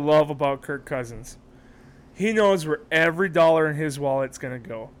him. I love about Kirk Cousins. He knows where every dollar in his wallet's going to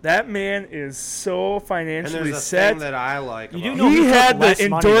go. That man is so and financially there's a set. thing that I like. You about do know He he took had less the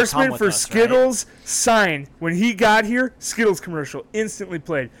money to come endorsement with for us, right? Skittles signed when he got here. Skittles commercial instantly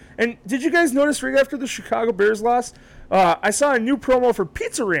played. And did you guys notice right after the Chicago Bears lost, I saw a new promo for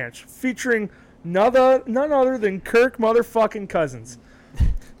Pizza Ranch featuring none other than Kirk motherfucking Cousins.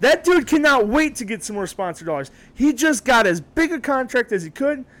 That dude cannot wait to get some more sponsor dollars. He just got as big a contract as he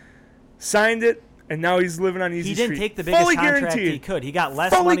could, signed it, and now he's living on easy He didn't street. take the biggest Fully contract guarantee. he could. He got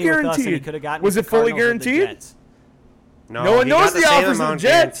less Fully money with us than he guaranteed. could have gotten Was with it the fully Cardinals or the guaranteed? Jets. No one he knows got the the same offers of the amount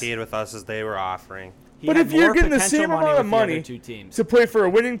Jets. guaranteed with us as they were offering. He But had if you're more getting the potential same amount of with the money other two teams. to play for a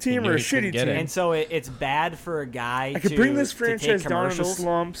winning team knew or a he couldn't shitty get team, it. And so it's bad for a guy I could to, bring this to take franchise down in the commercials.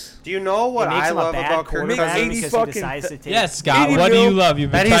 slumps. Do you know what It makes I him a love bad about Kirk quarterback Makes 80 Cousins? because he fucking decides to take Yes, Scott, 80 what do you mil. love?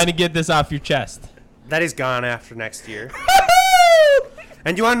 You've been That he's- trying to get this off your chest. That he's gone after next year.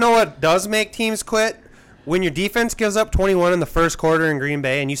 And you want to know what does make teams quit? When your defense gives up 21 in the first quarter in Green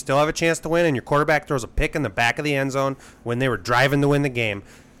Bay and you still have a chance to win and your quarterback throws a pick in the back of the end zone when they were driving to win the game.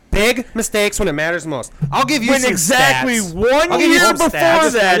 Big mistakes when it matters most. I'll give you When some exactly stats. one I'll give you year some before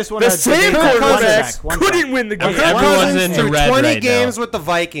stats. that, I just wanna the same debate that. One quarterback sec, one couldn't sec. win the game. Okay, Kirk everyone's Cousins in the through red 20 right games now. with the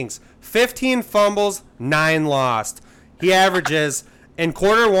Vikings, 15 fumbles, 9 lost. He averages in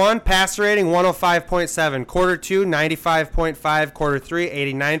quarter 1 passer rating 105.7, quarter 2 95.5, quarter 3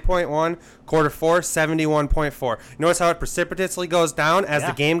 89.1, quarter 4 71.4. Notice how it precipitously goes down as the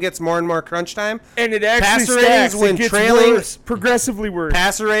Yeah. game gets more and more crunch time. And it actually Passer stacks. ratings when It gets trailing- worse, progressively worse.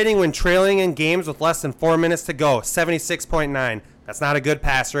 Passer rating when trailing in games with less than 4 minutes to go, 76.9. That's not a good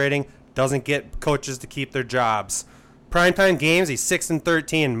passer rating. Doesn't get coaches to keep their jobs. Primetime games, he's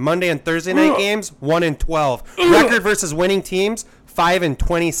 6-13. Monday and Thursday night games, 1-12. Record versus winning teams,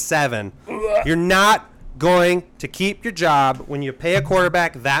 5-27. You're not going to keep your job when you pay a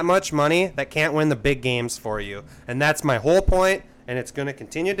quarterback that much money that can't win the big games for you. And that's my whole point, and it's going to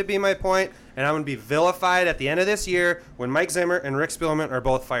continue to be my point, and I'm going to be vilified at the end of this year when Mike Zimmer and Rick Spielman are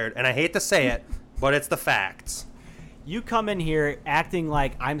both fired. And I hate to say it, but it's the facts. You come in here acting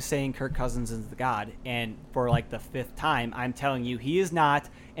like I'm saying Kirk Cousins is the god, and for like the 5th time, I'm telling you he is not,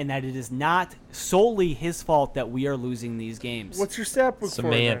 and that it is not solely his fault that we are losing these games. What's your stat book for?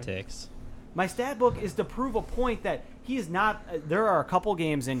 Semantics. My stat book is to prove a point that he is not. There are a couple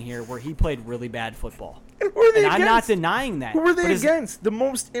games in here where he played really bad football. And who are they And I'm not against? denying that. Who were they But is- against? The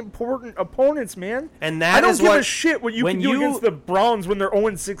most important opponents, man. And that I don't is give a what- shit what you when can do you- against the Browns when they're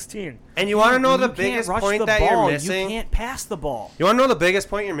 0-16. And you want to know You the can't biggest rush point the that ball. you're missing? You can't pass the ball. You want to know the biggest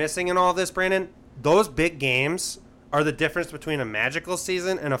point you're missing in all this, Brandon? Those big games are the difference between a magical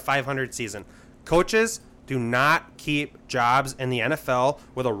season and a 500 season. Coaches do not keep jobs in the NFL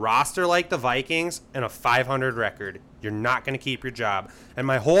with a roster like the Vikings and a 500 record. You're not going to keep your job. And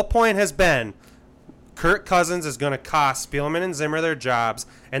my whole point has been Kirk Cousins is going to cost Spielman and Zimmer their jobs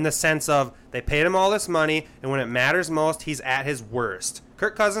in the sense of they paid him all this money, and when it matters most, he's at his worst.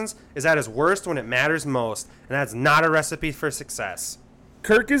 Kirk Cousins is at his worst when it matters most, and that's not a recipe for success.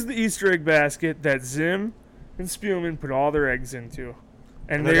 Kirk is the Easter egg basket that Zim and Spielman put all their eggs into.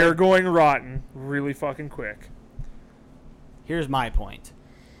 And they they're are going rotten really fucking quick. Here's my point.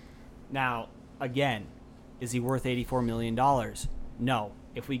 Now, again, is he worth $84 million? No.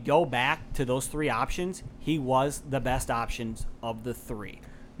 If we go back to those 3 options, he was the best options of the 3.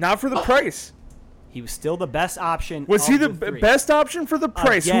 Not for the price. He was still the best option. Was of he the three. best option for the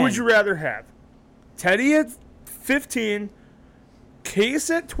price? Who would Again. you rather have? Teddy at 15, Case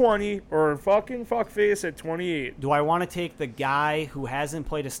at 20, or fucking fuckface at 28? Do I want to take the guy who hasn't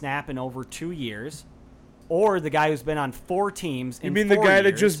played a snap in over 2 years, or the guy who's been on 4 teams in You mean the 4 guy that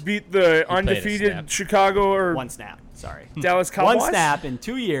years? just beat the played a undefeated snap. Chicago or 1 snap? Sorry. Dallas Cowboys? 1 snap in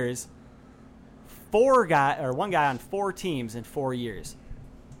 2 years. 1 guy on 4 teams in 4 years.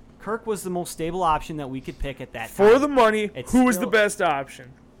 Kirk was the most stable option that we could pick at that time. For the money, It's who was the still- best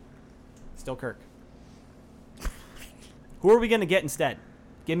option? Still Kirk. Who are we going to get instead?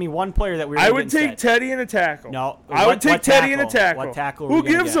 Give me one player that we're I going to would get take instead. Teddy in a tackle. No, I what- would take what Teddy in a tackle? tackle. What tackle are Who we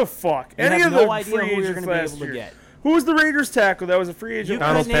gonna gives get? a fuck? You Any have of no the idea free who you're agents gonna be last able to year. get. Who was the Raiders tackle that was a free You agent?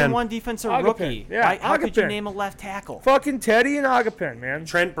 Donald couldn't name Penn. one defensive Agapin. rookie. Yeah, How could you Agapin. name a left tackle? Fucking Teddy and Agapin, man.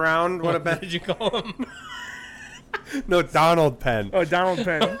 Trent Brown would have What been. did you call him? No, Donald Penn. Oh, Donald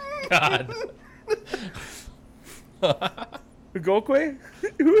Penn. God. Ugokwe?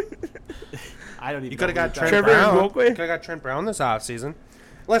 I don't even You know could have got who Trent Trevor Brown. Ngokwe? Could have got Trent Brown this offseason.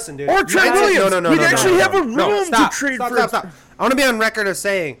 Listen, dude. Or you Trent guys- Williams. No. We'd actually have a No, room to stop, trade stop, for Stop, a- stop. I want to be on record of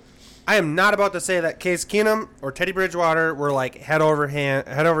saying I am not about to say that Case Keenum or Teddy Bridgewater were like head over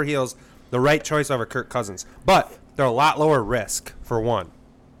heels the right choice over Kirk Cousins. But they're a lot lower risk, for one.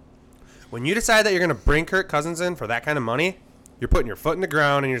 When you decide that you're going to bring Kirk Cousins in for that kind of money, you're putting your foot in the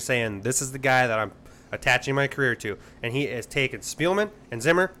ground and you're saying, this is the guy that I'm attaching my career to. And he is taking Spielman and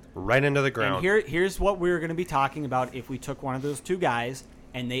Zimmer right into the ground. And here's what we're going to be talking about if we took one of those 2 guys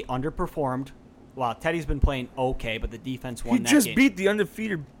and they underperformed. Well, Teddy's been playing okay, but the defense won He that just game. beat the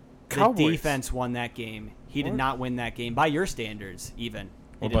undefeated the Cowboys. defense won that game. He did not win that game by your standards. Even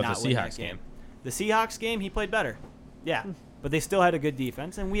he What did about not the win that Seahawks game. game? The Seahawks game, he played better. Yeah, but they still had a good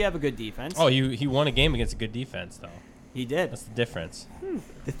defense, and we have a good defense. Oh, he won a game against a good defense, though. He did. That's the difference.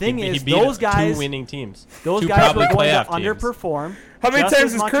 The thing He is, beat those 2 guys, winning teams. those 2 guys probably were going to playoff teams. underperform. How many just times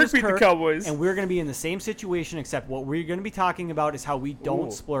as has much Kirk as beat the Cowboys? And we're going to be in the same situation, except what we're going to be talking about is how we don't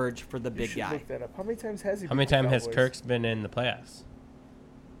Ooh. splurge for the You big should guy. look that up. How many times has he How many beat the times has Cowboys? Kirk's been in the playoffs?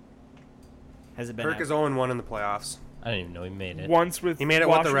 Has it been? Kirk is 0-1 in the playoffs. I didn't even know he made it. Once with He made it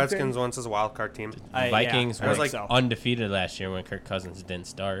Washington? with the Redskins once as a wild card team. Vikings yeah, I were think like so. undefeated last year when Kirk Cousins didn't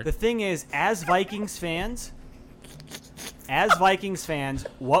start. The thing is, as Vikings fans,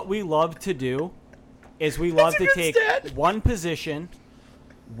 what we love to do is we love to good take stat. one position,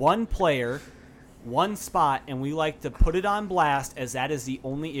 one player, one spot, and we like to put it on blast as that is the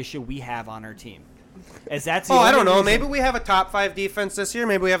only issue we have on our team. As that's the Oh, I only don't know. reason- Maybe we have a top 5 defense this year.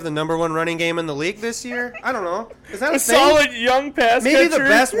 Maybe we have the #1 running game in the league this year. I don't know. Is that a A thing? solid young pass Maybe the catcher.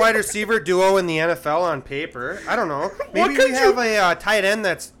 best wide receiver duo in the NFL on paper. I don't know. Maybe could we have a tight end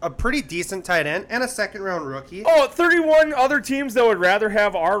that's a pretty decent tight end and a second-round rookie. Oh, 31 other teams that would rather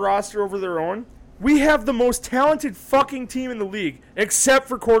have our roster over their own. We have the most talented fucking team in the league, except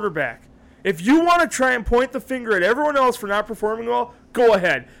for quarterback. If you want to try and point the finger at everyone else for not performing well, go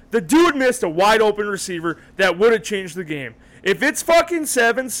ahead. The dude missed a wide open receiver that would have changed the game. If it's fucking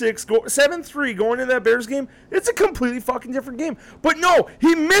 7-6, 7-3 going into that Bears game, it's a completely fucking different game. But no,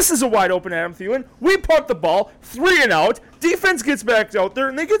 he misses a wide open Adam Thielen. We punt the ball, 3 and out. Defense gets back out there,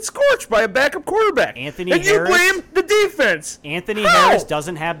 and they get scorched by a backup quarterback. Anthony and Harris, you blame the defense. Anthony How? Harris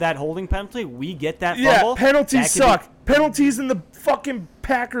doesn't have that holding penalty. We get that Yeah, fumble. penalties That could be- suck. Penalties in the fucking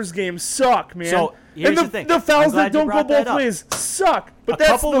Packers game suck, man. So, here's and the thing. the I'm fouls glad that you don't go brought that both up. ways suck. But a that's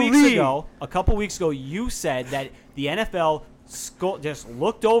couple the weeks league. ago, you said that the NFL just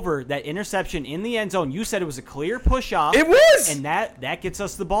looked over that interception in the end zone. You said it was a clear push off. It was! And that gets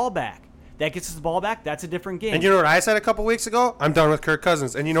us the ball back. That gets us the ball back. That's a different game. And you know what I said a couple weeks ago? I'm done with Kirk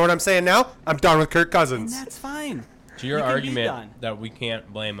Cousins. And you know what I'm saying now? I'm done with Kirk And Cousins. that's fine. To your You can be argument done. that we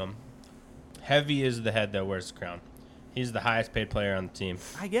can't blame him, heavy is the head that wears the crown. He's the highest paid player on the team.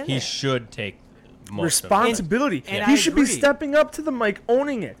 I get he it. should take most Responsibility. And he I should be agree. stepping up to the mic,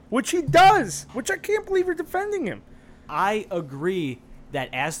 owning it, which he does, which I can't believe you're defending him. I agree that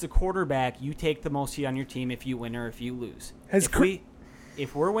as the quarterback, you take the most heat on your team if you win or if you lose. Has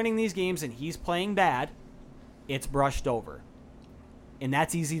If we're winning these games and he's playing bad, it's brushed over. And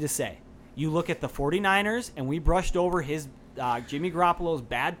that's easy to say. You look at the 49ers, and we brushed over his Jimmy Garoppolo's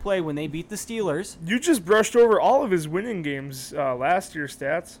bad play when they beat the Steelers. You just brushed over all of his winning games last year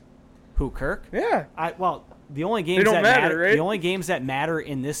stats. Who, Kirk? Yeah. The only games don't that matter, right? The only games that matter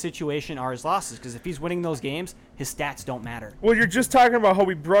in this situation are his losses, because if he's winning those games, his stats don't matter. Well, you're just talking about how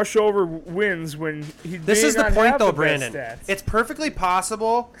we brush over wins when he This may is the not point, have though, the best Brandon. stats. It's perfectly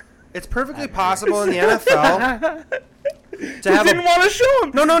possible. It's perfectly possible in the NFL to have didn't want to show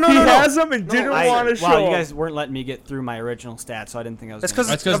him. No. He has them and didn't want to show Well, you him. guys weren't letting me get through my original stats, so I didn't think I was. That's gonna-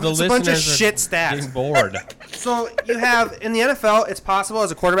 That's because the It's a bunch of listeners shit are stats. getting bored. So you have in the NFL, it's possible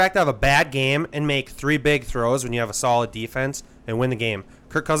as a quarterback to have a bad game and make 3 big throws when you have a solid defense and win the game.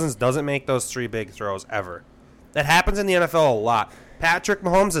 Kirk Cousins doesn't make those 3 big throws ever. That happens in the NFL a lot. Patrick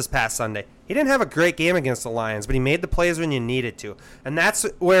Mahomes this past Sunday, he didn't have a great game against the Lions, but he made the plays when you needed to. And that's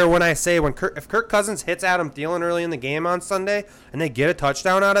where when I say if Kirk Cousins hits Adam Thielen early in the game on Sunday and they get a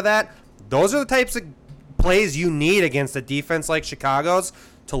touchdown out of that, those are the types of plays you need against a defense like Chicago's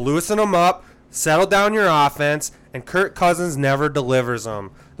to loosen them up, settle down your offense, and Kirk Cousins never delivers them.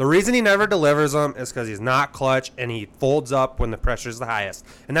 The reason he never delivers them is because he's not clutch and he folds up when the pressure's the highest.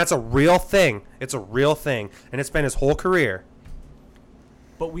 And that's a real thing. It's a real thing. And it's been his whole career.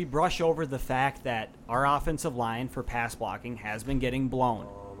 But we brush over the fact that our offensive line for pass blocking has been getting blown.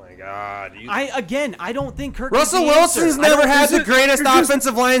 Oh, my God. I don't think Kirk. Russell is the Wilson's answer. never had the greatest you're just-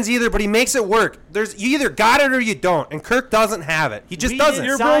 offensive lines either, but he makes it work. You either got it or you don't, and Kirk doesn't have it. He just We doesn't.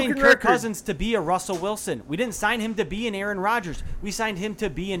 didn't sign broken Kirk record. Cousins to be a Russell Wilson. We didn't sign him to be an Aaron Rodgers. We signed him to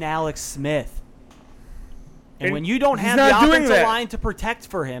be an Alex Smith. And And when you don't he's have the not doing offensive that. line to protect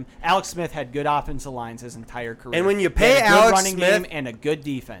for him, Alex Smith had good offensive lines his entire career. And when you He pay had a good Alex running Smith- game and a good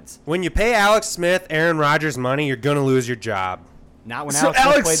defense. When you pay Alex Smith, Aaron Rodgers money, you're going to lose your job. Not when So Alex Smith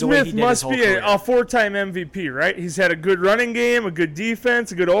Alex played the way he Smith did his must whole be career. a 4-time MVP, right? He's had a good running game, a good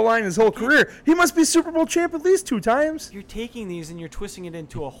defense, a good O-line his whole career. He must be Super Bowl champ at least 2 times. You're taking these and you're twisting it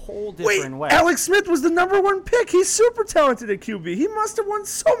into a whole Wait, different way. Alex Smith was the #1 pick. He's super talented at QB. He must have won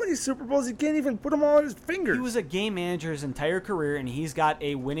so many Super Bowls he can't even put them all on his fingers. He was a game manager his entire career, and he's got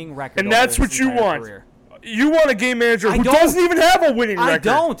a winning record. And over that's his what you entire want. career. You want a game manager I who don't. doesn't even have a winning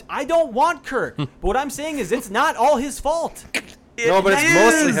record. I don't want Kirk. But what I'm saying is it's not all his fault. No, but it's is.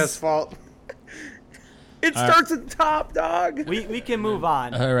 mostly his fault. It starts at the top, dog. We can move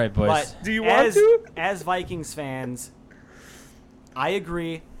on. All right, boys. But Do you want as, to? As Vikings fans, I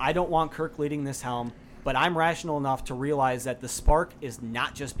agree. I don't want Kirk leading this helm, but I'm rational enough to realize that the spark is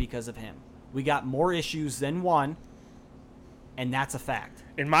not just because of him. We got more issues than one, and that's a fact.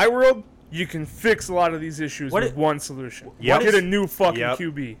 In my world, you can fix a lot of these issues What with it- one solution. Yep. Get a new fucking Yep.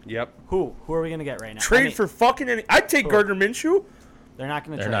 QB. Yep. Who are we going to get right now? Trade I mean, for fucking any. I'd take Gardner Minshew. They're not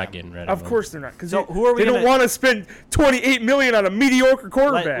going to They're trade not him. getting rid of Of him. course they're not. Because So who are we they don't gonna- want to spend $28 million on a mediocre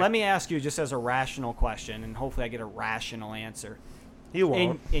quarterback. Let me ask you just as a rational question, and hopefully I get a rational answer. You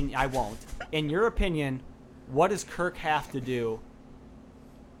won't. I won't. In your opinion, what does Kirk have to do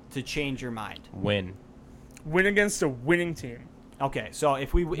to change your mind? Win. Win against a winning team. Okay, so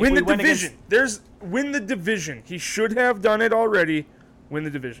if we Win the win division. Win the division. He should have done it already. Win the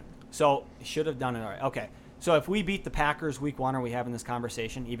division. So should have done it already. Okay, so if we beat the Packers week 1, are we having this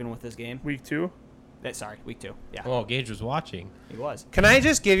conversation even with this game? Week 2. Sorry, week 2. Yeah, Oh, Gage was watching. he was. Can I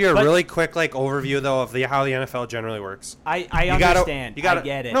just give you a But- really quick overview though of how the NFL generally works? I You gotta- understand. you gotta- I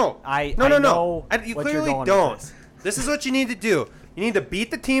get it. No, I no. know You what clearly you're going don't. with this. This is what you need to do. You need to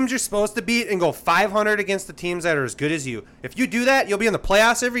beat the teams you're supposed to beat and go 500 against the teams that are as good as you. If you do that, you'll be in the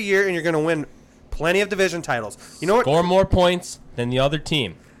playoffs every year and you're going to win plenty of division titles. You know what? Score more points than the other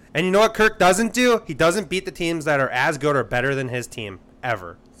team. And you know what Kirk doesn't do? He doesn't beat the teams that are as good or better than his team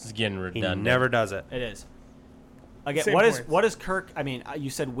ever. This is getting He redundant. never does it. It is. Again, Same what is points. Kirk? I mean, you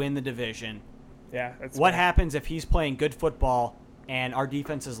said win the division. Yeah. That's What fine. happens if he's playing good football and our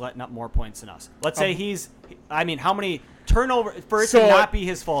defense is letting up more points than us? Let's say how many turnover for it So- to not be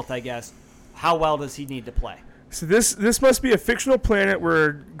his fault? I guess. How well does he need to play? So this must be a fictional planet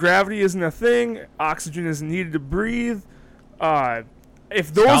where gravity isn't a thing, oxygen isn't needed to breathe.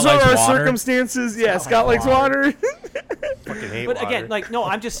 If those Scott are likes our water? circumstances, yeah, Scott Scott likes likes water. Fucking hate But water. again, like no,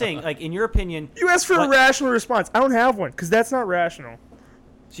 I'm just saying, like in your opinion, You asked for a what- rational response. I don't have one because that's not rational.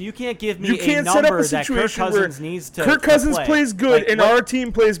 So you can't give me You a can't set up number a that Kirk situation where Cousins needs to. Kirk to Cousins play. plays good Like, and what- our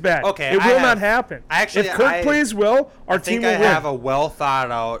team plays bad. Okay, it I will have- not happen. Actually, if Kirk I- plays well, our I team think will I win. have a well thought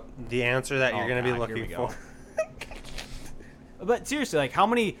out the answer that you're Oh, going to be God, here looking we go. for. But seriously, like how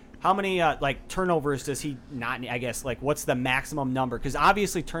many like turnovers does he not need? I guess like what's the maximum number? Because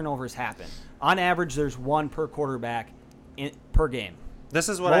obviously turnovers happen. On average, there's one per quarterback per game. This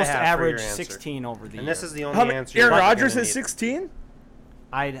is what Most I have average for your answer. 16 over the And year. this is the only How many, answer. Aaron you're Rodgers gonna has need. 16?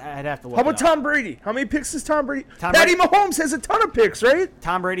 I'd have to look. How about it up. Tom Brady? How many picks does Tom Brady? Tom Patty Brady- Mahomes has a ton of picks, right?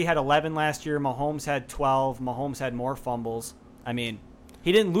 Tom Brady had 11 last year. Mahomes had 12. Mahomes had more fumbles. I mean,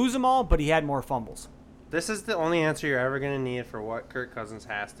 he didn't lose them all, but he had more fumbles. This is the only answer you're ever going to need for what Kirk Cousins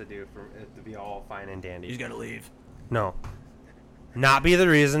has to do for it to be all fine and dandy. got to leave. No. Not be the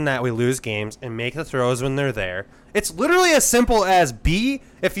reason that we lose games and make the throws when they're there. It's literally as simple as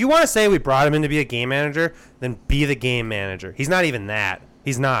if you want to say we brought him in to be a game manager, then be the game manager. He's not even that.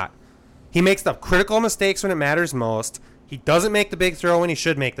 He's not. He makes the critical mistakes when it matters most. He doesn't make the big throw when he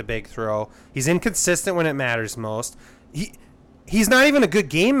should make the big throw. He's inconsistent when it matters most. He's not even a good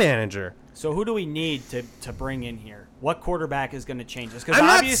game manager. So who do we need to bring in here? What quarterback is going to change this? Because I'm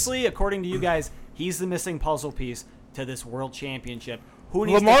not obviously, according to you guys, he's the missing puzzle piece to this world championship. Who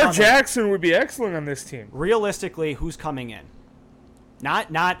needs to Lamar come in? Jackson would be excellent on this team. Realistically, who's coming in?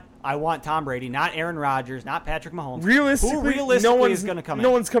 Not I want Tom Brady, not Aaron Rodgers, not Patrick Mahomes. Realistically, who realistically no one's is going to come in? No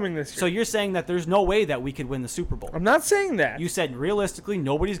one's coming this year. So you're saying that there's no way that we could win the Super Bowl? I'm not saying that. You said realistically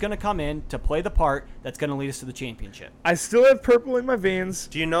nobody's going to come in to play the part that's going to lead us to the championship. I still have purple in my veins.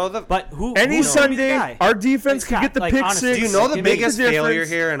 Do you know the But who? Any who's gonna be the Sunday, guy? our defense Like, could get the like, pick honestly, six. Do you know the Give me biggest the difference. failure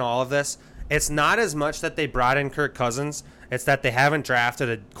here in all of this? It's not as much that they brought in Kirk Cousins. It's that they haven't drafted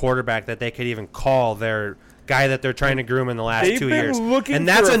a quarterback that they could even call their guy that they're trying to groom in the last They've 2 been years. looking And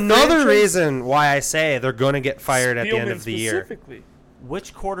that's for a another franchise- reason why I say they're going to get fired at the end Spielman of the year. specifically.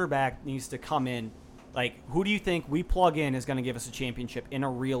 Which quarterback needs to come in? Like, who do you think we plug in is going to give us a championship in a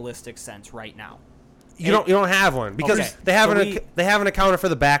realistic sense right now? You don't have one because Okay, they haven't so they haven't accounted for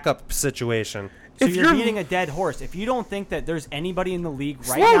the backup situation. So If you're you're- beating a dead horse. If you don't think that there's anybody in the league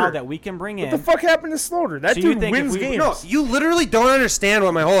right Slaughter. now that we can bring in, What the fuck happened to Slaughter? That So you dude think if wins we- games. No, you literally don't understand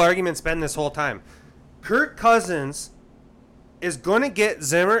what my whole argument's been this whole time. Kirk Cousins is going to get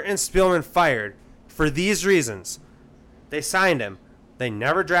Zimmer and Spielman fired for these reasons. They signed him. They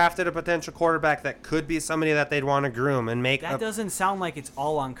never drafted a potential quarterback that could be somebody that they'd want to groom and make that doesn't sound like it's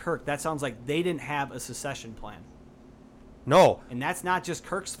all on Kirk. That sounds like they didn't have a succession plan. No. And that's not just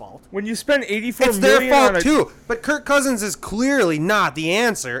Kirk's fault. When you spend $84 It's their million on fault a too. But Kirk Cousins is clearly not the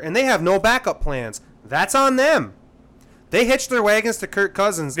answer, and they have no backup plans. That's on them. They hitched their wagons to Kirk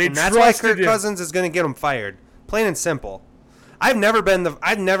Cousins, They and that's why trusted Kirk him. Cousins is going to get them fired. Plain and simple. I've never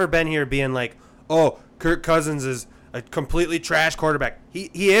been here being like, oh, Kirk Cousins is a completely trash quarterback. He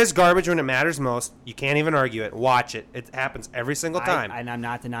is garbage when it matters most. You can't even argue it. Watch it. It happens every single time. And I'm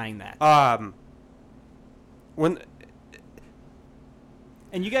not denying that. When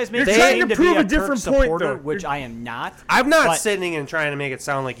and you guys make You're me trying seem to to be prove a a different Kirk point, supporter, though. which I am not. I'm not but sitting and trying to make it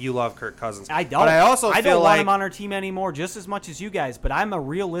sound like you love Kirk Cousins. I don't. But I also I feel don't like want him on our team anymore, just as much as you guys. But I'm a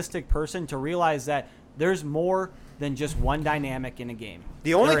realistic person to realize that there's more than just one dynamic in a game.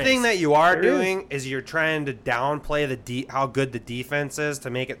 the only There thing is. that you are There doing is you're trying to downplay how good the defense is to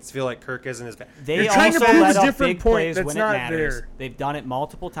make it feel like Kirk isn't as bad. They You're trying to also prove let a up different big point plays that's when it not matters. there. They've done it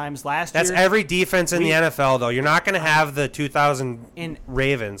multiple times last That's year. every defense in we- the NFL, though. You're not going to have the 2000 And-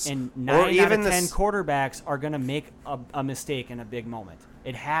 Ravens And or 9 out even of 10 the quarterbacks are going to make a mistake in a big moment.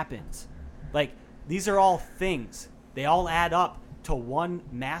 It happens. Like, these are all things. They all add up to one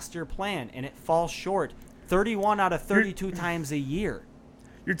master plan, and it falls short 31 out of 32 times a year.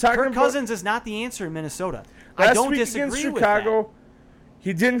 You're talking Kirk about Cousins is not the answer in Minnesota. I last don't week disagree against with Chicago. that.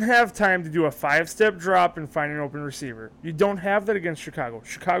 He didn't have time to do a 5-step drop and find an open receiver. You don't have that against Chicago.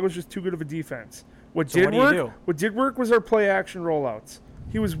 Chicago's just too good of a defense. What So did what do you work? do? What did work was our play action rollouts.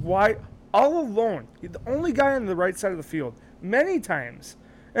 He was wide all alone. The only guy on the right side of the field many times.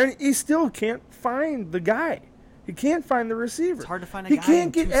 and he still can't find the guy. He can't find the receiver. It's hard to find a he guy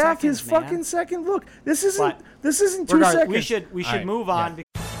can't in get 2 Ak his seconds, man. fucking second look. This isn't But 2 seconds. We should move on.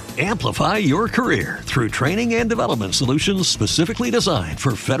 Amplify your career through training and development solutions specifically designed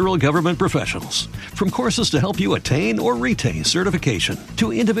for federal government professionals. From courses to help you attain or retain certification,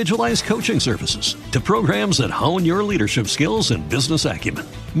 to individualized coaching services, to programs that hone your leadership skills and business acumen,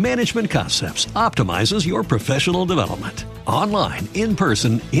 Management Concepts optimizes your professional development. Online, in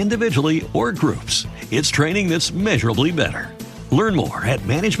person, individually, or groups, it's training that's measurably better. Learn more at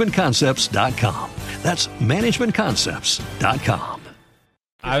managementconcepts.com. That's managementconcepts.com.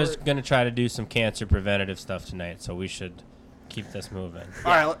 I was going to try to do some cancer preventative stuff tonight, so we should keep this moving.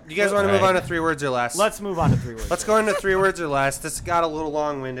 All right, you guys want to move on to 3 words or less? Let's move on to 3 words. Let's go into 3 words or less. This got a little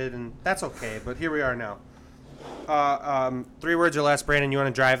long-winded, and that's okay, but here we are now. 3 words or less. Brandon, you want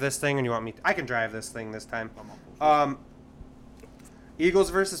to drive this thing, or you want me I can drive this thing this time.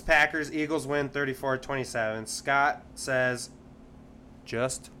 Eagles versus Packers. Eagles win 34-27. Scott says,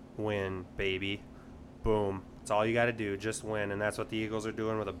 just win, baby. Boom. That's all you got to do. Just win, and that's what the Eagles are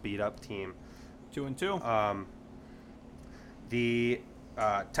doing with a beat-up team. 2-2. The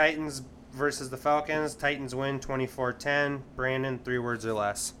Titans versus the Falcons. Titans win 24-10. Brandon, 3 words or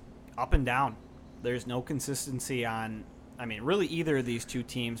less. Up and down. There's no consistency on, really either of these two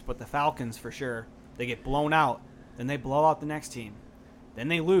teams, but the Falcons for sure. They get blown out, then they blow out the next team. Then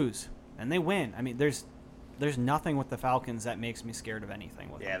they lose, then they win. There's nothing with the Falcons that makes me scared of anything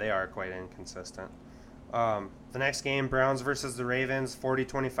with them. Yeah, they are quite inconsistent. The next game, Browns versus the Ravens,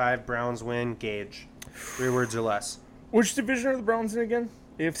 40-25. Browns win. Gage, 3 words or less. Which division are the Browns in again?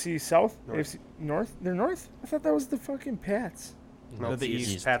 AFC South? North. AFC North? They're North? I thought that was the fucking Pats. No, the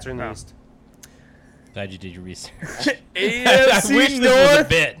East. East. Pats are in the East. Glad you did your research. AFC I wish North this was a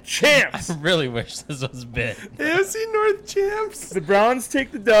bit. champs. I really wish this was a bit. AFC North champs. The Browns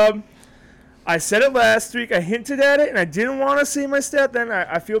take the dub. I said it last week. I hinted at it, and I didn't want to say my stat then.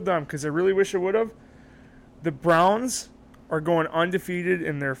 I feel dumb because I really wish I would have. The Browns are going undefeated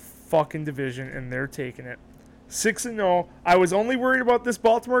in their fucking division, and they're taking it. 6-0. I was only worried about this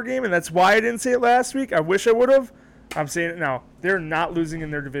Baltimore game, and that's why I didn't say it last week. I wish I would have. I'm saying it now. They're not losing in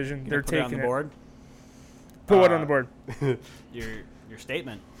their division. They're Put it taking on the board. Put what on the board? Your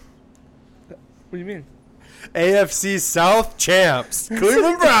statement. What do you mean? AFC South champs.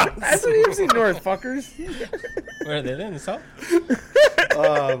 Cleveland Browns. That's what AFC North, fuckers. Where are they then? South?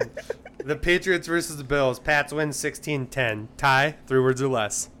 The Patriots versus the Bills. Pats win 16-10. Ty, 3 words or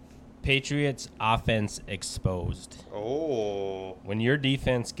less. Patriots offense exposed. Oh. When your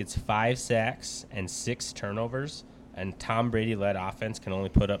defense gets 5 sacks and 6 turnovers, and Tom Brady-led offense can only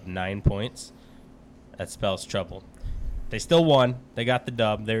put up 9 points, that spells trouble. They still won. They got the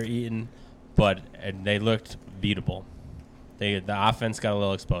dub. They're eating, but they looked beatable. The offense got a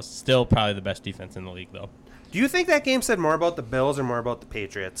little exposed. Still probably the best defense in the league, though. Do you think that game said more about the Bills or more about the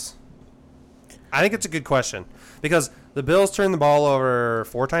Patriots? I think it's a good question because the Bills turned the ball over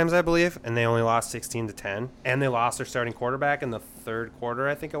 4 times, I believe, and they only lost 16-10, and they lost their starting quarterback in the 3rd quarter,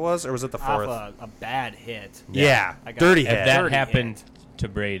 I think it was, or was it the 4th? Off a bad hit. Yeah, I got dirty it. hit. If that Dirty happened hit. to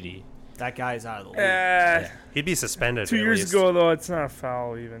Brady, That guy's out of the league. He'd be suspended. 2 at years least. ago, though, it's not a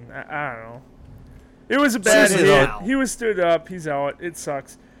foul even. I don't know. It was a bad Seriously, hit. though. He was stood up. He's out. It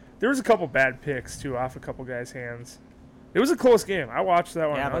sucks. There was a couple bad picks, too, off a couple guys' hands. It was a close game. I watched that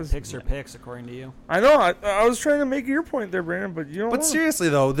one. Yeah, I but was- picks are picks, according to you. I know. I was trying to make your point there, Brandon, but you don't But wanna. seriously,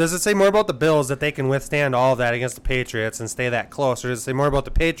 though, does it say more about the Bills that they can withstand all of that against the Patriots and stay that close, or does it say more about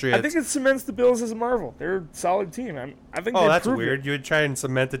the Patriots? I think it cements the Bills as a marvel. They're a solid team. I think Oh, they that's proved weird. You would try and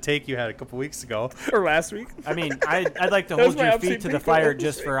cement the take you had a couple weeks ago. it. Or last week. I'd like to That was hold my your upset feet to the pick fire last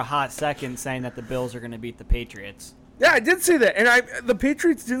just week. for a hot second, saying that the Bills are going to beat the Patriots. Yeah, I did say that. And the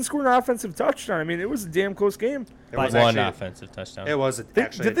Patriots didn't score an offensive touchdown. It was a damn close game. It was one actually, offensive touchdown. It was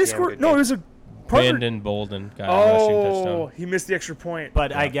actually. Did a they damn score? good No, game. it was a punt. Brandon Bolden got a rushing Oh, touchdown. he missed the extra point.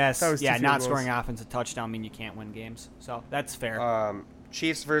 But I guess, That was two yeah, field not goals. scoring offensive touchdown mean you can't win games. So that's fair.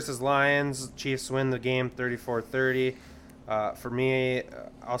 Chiefs versus Lions. Chiefs win the game 34-30. For me,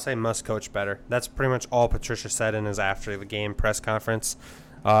 I'll say must coach better. That's pretty much all Patricia said in his after the game press conference.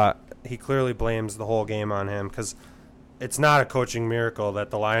 He clearly blames the whole game on him because it's not a coaching miracle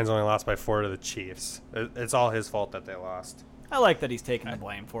that the Lions only lost by 4 to the Chiefs. It's all his fault that they lost. I like that he's taking the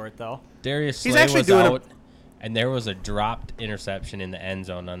blame for it, though. Darius He's Slay actually was doing a- out, and there was a dropped interception in the end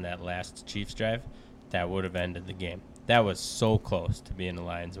zone on that last Chiefs drive that would have ended the game. That was so close to being a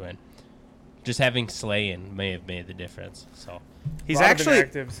Lions win. Just having Slay in may have made the difference. So He's A lot of actually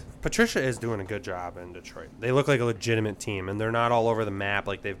inactives. Patricia is doing a good job in Detroit. They look like a legitimate team, and they're not all over the map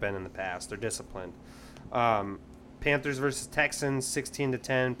like they've been in the past. They're disciplined. Panthers versus Texans,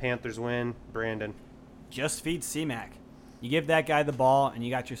 16-10. Panthers win. Brandon. Just feed C-Mac. You give that guy the ball, and you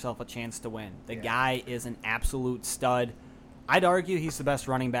got yourself a chance to win. The guy is an absolute stud. I'd argue he's the best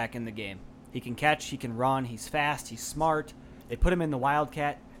running back in the game. He can catch, he can run, he's fast, he's smart. They put him in the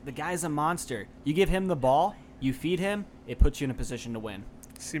Wildcat. The guy's a monster. You give him the ball, you feed him, it puts you in a position to win.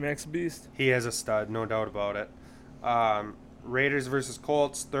 C-Mac's a beast. He is a stud, no doubt about it. Raiders versus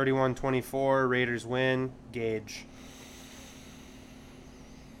Colts, 31-24. Raiders win. Gage.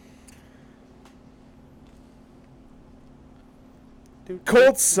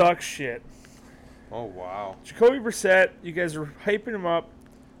 Colts suck shit. Oh, wow. Jacoby Brissett, you guys were hyping him up,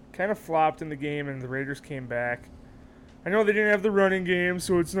 kind of flopped in the game, and the Raiders came back. I know they didn't have the running game,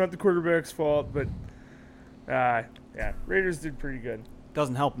 so it's not the quarterback's fault, but yeah, Raiders did pretty good.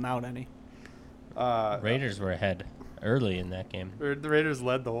 Doesn't help him out any. Raiders were ahead early in that game. The Raiders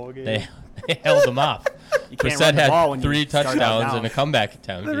led the whole game. They held them off. You can't Brissett run the ball had when you 3 start out touchdowns down. and a comeback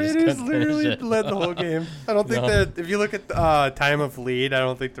attempt. The He just Raiders couldn't finish literally it. led the whole game. I don't think No. that if you look at time of lead, I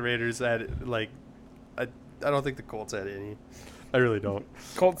don't think the Raiders had I don't think the Colts had any. I really don't.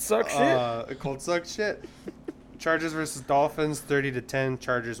 Colts suck shit. Colts suck shit. Chargers versus Dolphins, 30-10.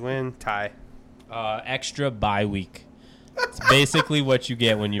 Chargers win. Tie. Extra bye week. It's basically what you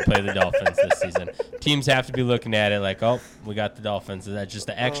get when you play the Dolphins this season. Teams have to be looking at it like, oh, we got the Dolphins. That's just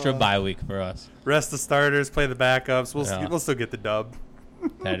an extra bye week for us. Rest the starters, play the backups. Yeah. We'll still get the dub.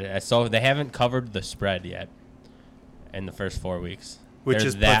 So they haven't covered the spread yet in the first 4 weeks. Which They're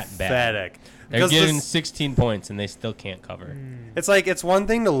is that pathetic. bad. They're getting 16 points and they still can't cover. It's like it's one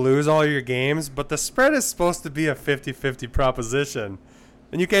thing to lose all your games, but the spread is supposed to be a 50-50 proposition.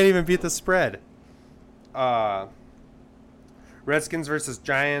 And you can't even beat the spread. Redskins versus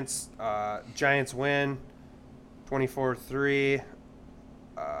Giants. Giants win 24-3.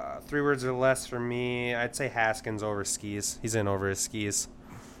 3 words or less for me. I'd say Haskins over skis. He's in over his skis.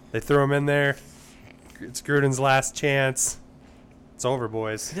 They threw him in there. It's Gruden's last chance. It's over,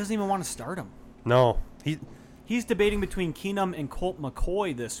 boys. He doesn't even want to start him. No. He's debating between Keenum and Colt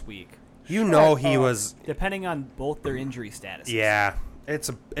McCoy this week, He was. depending on both their injury statuses. Yeah. It's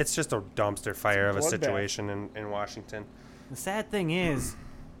just a dumpster fire of a bloodbath. situation in Washington. The sad thing is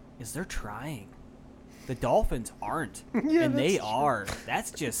they're trying. The Dolphins aren't, Yeah, and they that's are.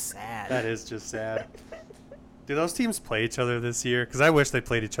 That's just sad. That is just sad. Do those teams play each other this year? Because I wish they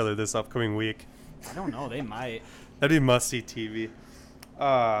played each other this upcoming week. I don't know. They might. That'd be must-see TV.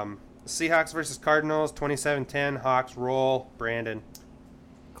 Seahawks versus Cardinals, 27-10. Hawks roll. Brandon.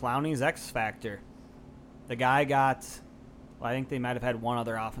 Clowney's X factor. The guy got. Well, I think they might have had one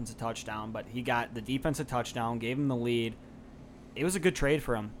other offensive touchdown, but he got the defensive touchdown, gave him the lead. It was a good trade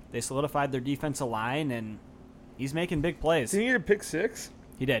for him. They solidified their defensive line, and he's making big plays. Did he get a pick 6?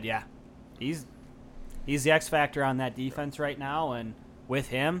 He did, yeah. He's the X factor on that defense right now, and with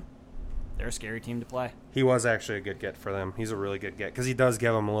him, they're a scary team to play. He was actually a good get for them. He's a really good get because he does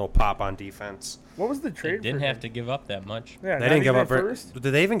give them a little pop on defense. What was the They trade didn't for have him? to give up that much. Yeah, They not didn't give even up. first. Did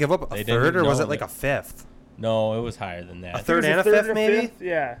they even give up a They third, didn't or was know it like that. a fifth? No, it was higher than that. A third It was and a third fifth, maybe?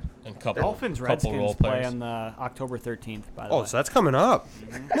 Yeah. And couple Dolphins couple role Redskins play players. on the October 13th, by the way. Oh, so that's coming up.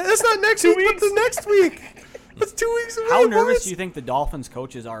 That's not next week, but the next week. That's 2 weeks away. How nervous boys. do you think the Dolphins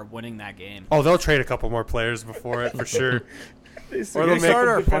coaches are winning that game? Oh, they'll trade a couple more players before it for sure. They Or still they'll They got make start some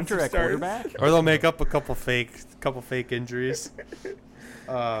our defensive punter at starters. quarterback? Or they'll make up a couple fake injuries.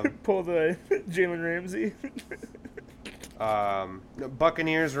 Pull the Jalen Ramsey.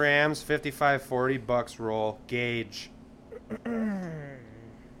 Buccaneers Rams 55-40. Bucks roll. Gage.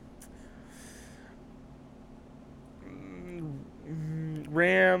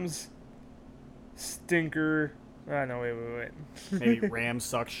 Rams. Stinker. No, wait. Maybe Rams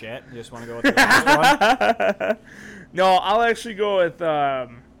suck shit. You just want to go with the last one? No, I'll actually go with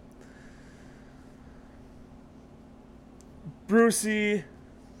Brucey.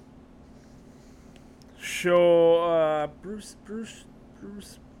 Show Bruce.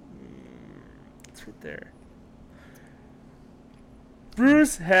 It's right there.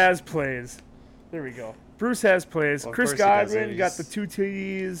 Bruce has plays. There we go. Bruce has plays. Well, of Chris course he does. Godwin got the He's- 2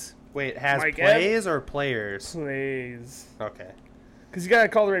 TDs. Wait, has Mike plays or players? Plays. Okay. Because you got to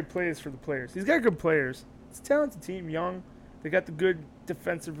call the right plays for the players. He's got good players. It's a talented team, young. They got the good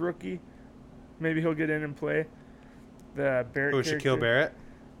defensive rookie. Maybe he'll get in and play. The Barrett Who, character. Shaquille Barrett?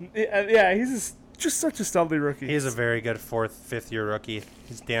 Yeah, he's just such a studly rookie. He's a very good 4th, 5th year rookie.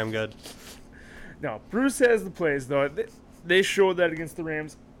 He's damn good. No, Bruce has the plays, though. They showed that against the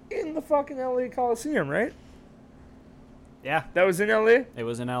Rams in the fucking L.A. Coliseum, right? Yeah, That was in L.A.? it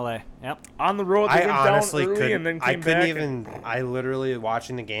was in L.A. Yep. On the road, they I went honestly down early couldn't. and then I came couldn't back. even. I literally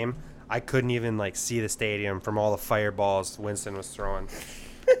watching the game. I couldn't even like see the stadium from all the fireballs Winston was throwing.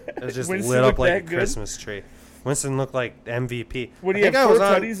 It was just Winston lit up looked like a that good? Christmas tree. Winston looked like MVP. What do I you think have, I 4 was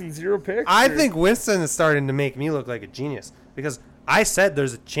on- tutties and 0 picks? I or- think Winston is starting to make me look like a genius because I said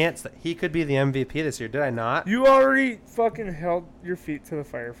there's a chance that he could be the MVP this year. Did I not? You already fucking held your feet to the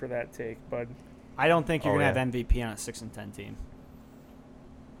fire for that take, bud. I don't think you're Oh, gonna yeah. have MVP on a 6-10 team.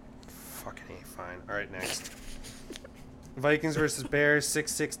 Fucking A, fine. All right, next. Vikings versus Bears,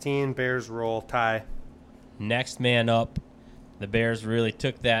 6-16. Bears roll, tie. Next man up. The Bears really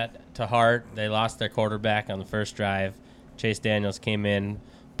took that to heart. They lost their quarterback on the first drive. Chase Daniels came in,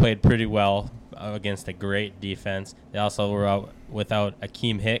 played pretty well against a great defense. They also were out without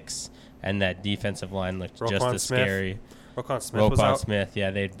Akeem Hicks, and that defensive line looked just Roquan as Smith. scary. Roquan Smith was Roquan out. Smith,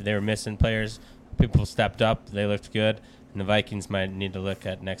 yeah, they were missing players. People stepped up. They looked good. And the Vikings might need to look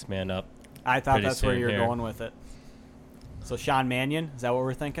at next man up. I thought Pretty that's where soon you're here. going with it. So Sean Mannion, is that what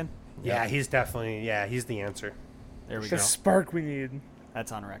we're thinking? Yeah, he's definitely, he's the answer. There we The go. spark we need.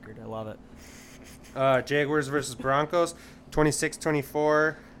 That's on record. I love it. Jaguars versus Broncos,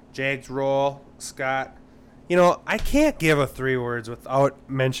 26-24. Jags roll. Scott. You know, I can't give a 3 words without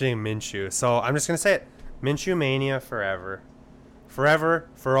mentioning Minshew, so I'm just going to say it. Minshew mania forever. Forever,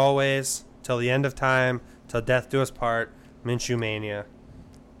 for always, till the end of time, till death do us part. Minshew mania.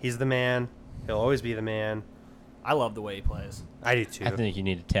 He's the man. He'll always be the man. I love the way he plays. I do too. I think you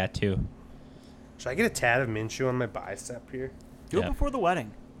need a tattoo. Should I get a tat of Minshew on my bicep here? Do Yeah. it before the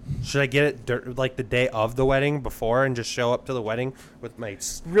wedding. Should I get it like the day of the wedding before and just show up to the wedding with my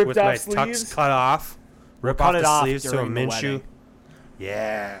Ripped with off my sleeves? tux cut off, rip cut off it the off sleeves to a during the Minshew? wedding.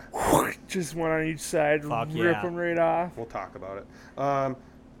 Yeah, Just one on each side. Fuck Rip yeah. them right off. we'll talk about it.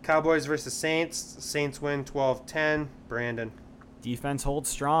 Cowboys versus Saints. Saints win 12-10. Brandon. Defense holds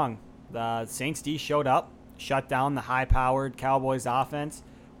strong. The Saints D showed up, shut down the high-powered Cowboys offense.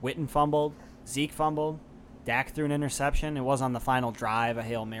 Witten fumbled. Zeke fumbled. Dak threw an interception. It was on the final drive, a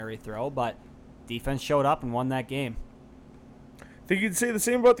Hail Mary throw, but defense showed up and won that game. I think you'd say the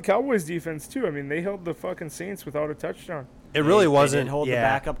same about the Cowboys defense, too. I mean, they held the fucking Saints without a touchdown. It really They wasn't. did hold the yeah,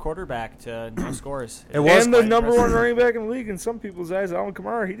 backup quarterback to no scores. It was And the quite number impressive. 1 running back in the league in some people's eyes, Alvin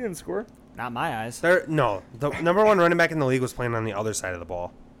Kamara, he didn't score. Not my eyes. No, the number 1 running back in the league was playing on the other side of the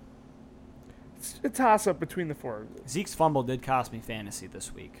ball. It's a toss-up between the 4. Zeke's fumble did cost me fantasy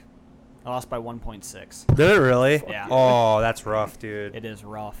this week. I lost by 1.6. Did it really? Yeah. Oh, that's rough, dude. It is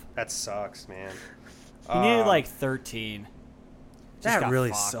rough. That sucks, man. He needed like 13. Just That got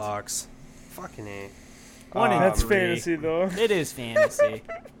really fucked. sucks. Fucking A. One and That's 3. fantasy, though. It is fantasy.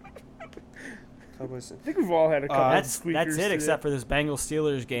 Cowboys. I think we've all had a couple of That's squeakers it, today. except for this Bengals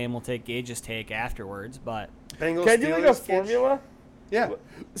Steelers game. We'll take Gage's take afterwards, but Bengals. Can I do like a Steelers, Gage? formula? Yeah.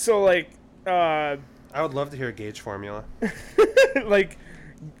 So, like, I would love to hear a Gage formula. like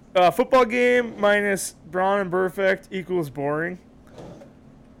football game minus Braun and Perfect equals boring.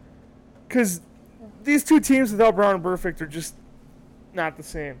 Because these two teams without Braun and Perfect are just not the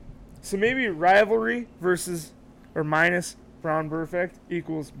same. So maybe rivalry versus or minus Braun Perfect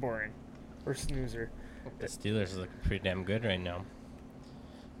equals boring or snoozer. The Steelers look pretty damn good right now.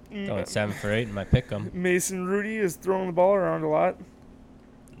 Mm. Going 7 for 8 in my pick 'em. Mason Rudy is throwing the ball around a lot.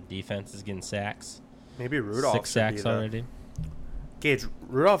 Defense is getting sacks. Maybe Rudolph. 6 sacks already. Gage,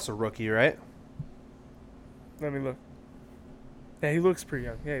 Rudolph's a rookie, right? Let me look. Yeah, he looks pretty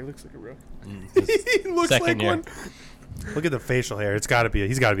young. Yeah, he looks like a rookie. He looks Second like year. one. Look at the facial hair. He's got to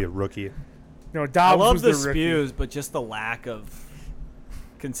be a rookie. No, I Dobbs love was the the rookie. spews, but just the lack of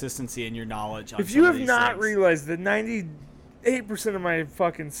consistency in your knowledge. On If some you of have these not things. realized that 98% of my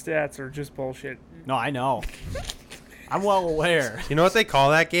fucking stats are just bullshit. No, I know. I'm well aware. You know what they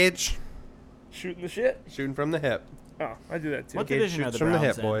call that, Gage? Shooting the shit? Shooting from the hip. Oh, I do that too. What Gage division are shoots the from the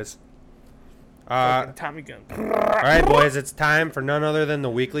Browns hip, in? boys. Fucking Tommy gun. All right, boys. It's time for none other than the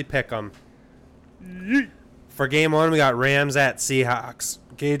weekly pick'em. Yeet. For game 1, we got Rams at Seahawks.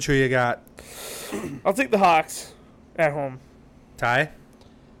 Gage, who you got? I'll take the Hawks at home. Ty?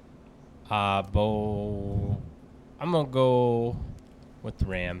 I'm going to go with the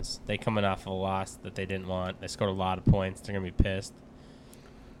Rams. They coming off of a loss that they didn't want. They scored a lot of points. They're going to be pissed.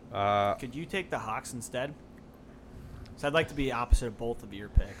 Could you take the Hawks instead? So I'd like to be opposite of both of your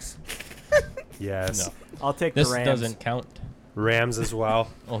picks. Yes. No. I'll take This the Rams. doesn't count. Rams as well.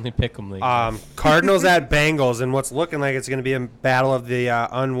 Only pick 'em league. Cardinals at Bengals, and what's looking like it's going to be a battle of the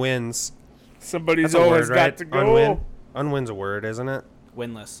unwins. Somebody's That's a always word, got right? to go. Unwin? Unwin's a word, isn't it?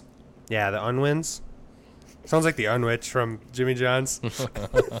 Winless. Yeah, the unwins. Sounds like the unwitch from Jimmy John's.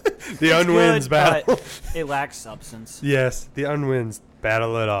 The unwins Good, battle. but it lacks substance. Yes, the unwins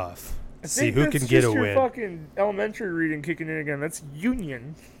battle it off. I See think who that's can get just a your win. fucking elementary reading kicking in again. That's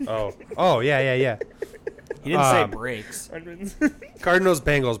Union. Oh, yeah. He didn't say breaks. Cardinals,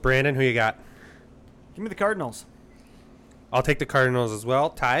 Bengals. Brandon, who you got? Give me the Cardinals. I'll take the Cardinals as well.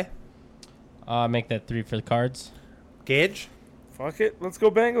 Ty? Make that 3 for the Cards. Gage? Fuck it. Let's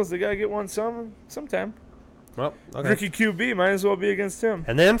go Bengals. They got to get one sometime. Well, okay. Rookie QB might as well be against him.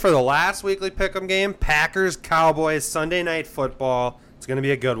 And then for the last weekly pick'em game, Packers, Cowboys, Sunday Night Football. It's going to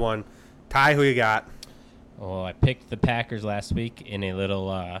be a good one. Ty, who you got? Oh, I picked the Packers last week in a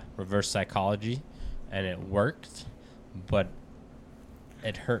little reverse psychology, and it worked, but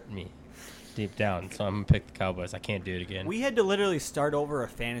it hurt me deep down. So I'm going to pick the Cowboys. I can't do it again. We had to literally start over a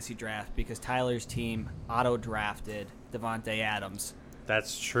fantasy draft because Tyler's team auto-drafted Devontae Adams.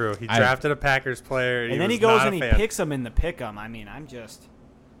 That's true. He drafted a Packers player. And then he goes and he picks him in the pick'em. I mean,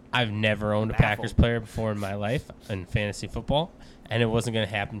 I've never owned a Packers player before in my life in fantasy football, and it wasn't going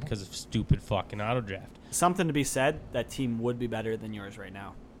to happen because of stupid fucking auto draft. Something to be said, that team would be better than yours right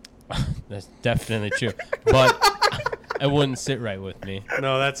now. That's definitely true. But it wouldn't sit right with me.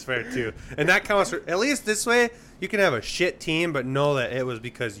 No, that's fair too. And that counts for, at least this way, you can have a shit team, but know that it was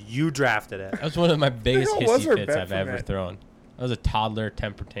because you drafted it. That was one of my biggest You know, was hissy our fits bet I've from ever that? thrown. I was a toddler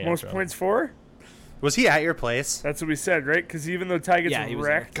temper tantrum. Most points for? Was he at your place? That's what we said, right? Because even though Ty gets he was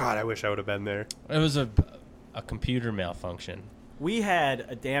wrecked. God, I wish I would have been there. It was a computer malfunction. We had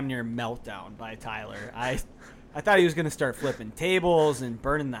a damn near meltdown by Tyler. I thought he was going to start flipping tables and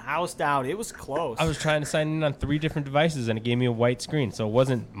burning the house down. It was close. I was trying to sign in on 3 different devices, and it gave me a white screen, so it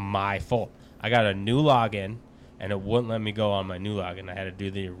wasn't my fault. I got a new login, and it wouldn't let me go on my new login. I had to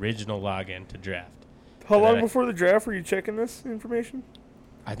do the original login to draft. How And long then before the draft were you checking this information?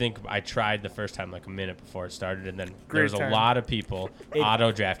 I think I tried the first time like a minute before it started, and then there Great was a time. lot of people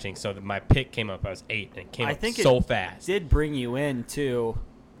auto drafting, so that my pick came up. I was 8, and it came I up think so it fast. did bring you in, too,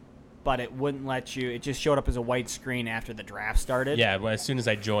 but it wouldn't let you. It just showed up as a white screen after the draft started. Yeah, well, as soon as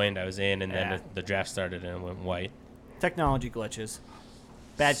I joined, I was in, and Yeah. then the draft started, and it went white. Technology glitches.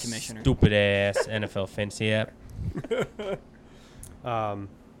 Bad commissioner. Stupid ass NFL fantasy app.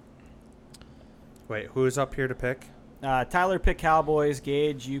 Wait, who's up here to pick? Tyler pick Cowboys.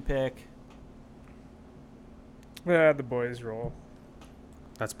 Gage, you pick. Yeah, the boys roll.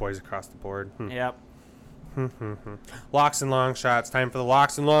 That's boys across the board. Yep. Locks and long shots. Time for the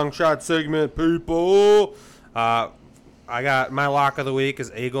locks and long shot segment, people. I got my lock of the week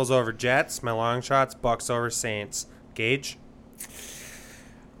is Eagles over Jets. My long shots, Bucks over Saints. Gage?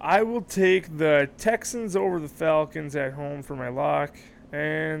 I will take the Texans over the Falcons at home for my lock.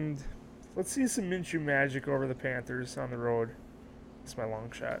 And let's see some Minshew magic over the Panthers on the road. That's my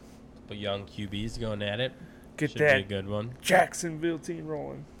long shot. But young QBs going at it. Get Should that be a good one. Jacksonville team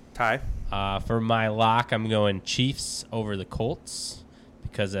rolling. Ty? For my lock, I'm going Chiefs over the Colts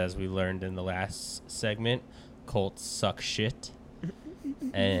because, as we learned in the last segment, Colts suck shit.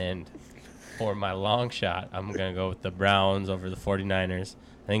 And for my long shot, I'm going to go with the Browns over the 49ers.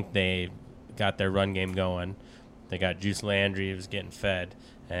 I think they got their run game going. They got Juice Landry who's getting fed.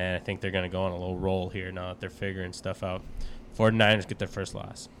 And I think they're going to go on a little roll here now that they're figuring stuff out. 49ers get their first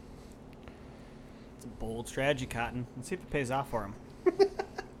loss. It's a bold strategy, Cotton. Let's see if it pays off for him.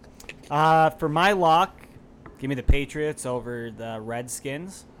 For my lock, give me the Patriots over the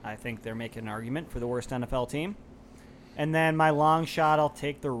Redskins. I think they're making an argument for the worst NFL team. And then my long shot, I'll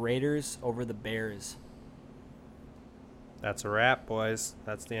take the Raiders over the Bears. That's a wrap, boys.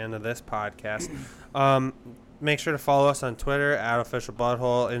 That's the end of this podcast. Make sure to follow us on Twitter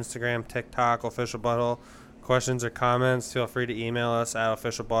 @OfficialButthole, Instagram, TikTok, OfficialButthole. Questions or comments, feel free to email us at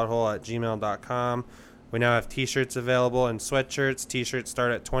officialbutthole@gmail.com. We now have T-shirts available and sweatshirts. T-shirts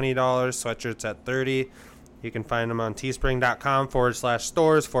start at $20, sweatshirts at $30. You can find them on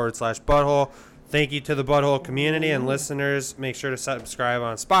teespring.com/stores/butthole. Thank you to the Butthole community and listeners. Make sure to subscribe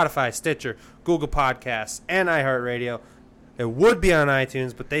on Spotify, Stitcher, Google Podcasts, and iHeartRadio. It would be on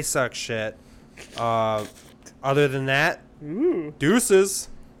iTunes, but they suck shit. Other than that, deuces.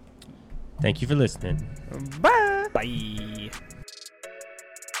 Thank you for listening. Bye. Bye.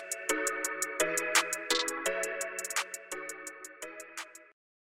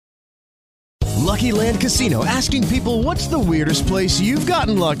 Lucky Land Casino, asking people, what's the weirdest place you've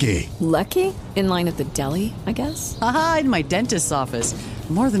gotten lucky? Lucky? In line at the deli, I guess? Aha, in my dentist's office.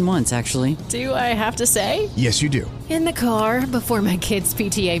 More than once, actually. Do I have to say? Yes, you do. In the car before my kids'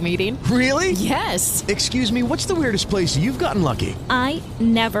 PTA meeting. Really? Yes. Excuse me, what's the weirdest place you've gotten lucky? I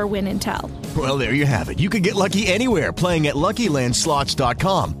never win and tell. Well, there you have it. You can get lucky anywhere, playing at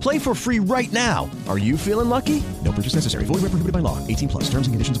LuckyLandSlots.com. Play for free right now. Are you feeling lucky? No purchase necessary. Void where prohibited by law. 18+. Terms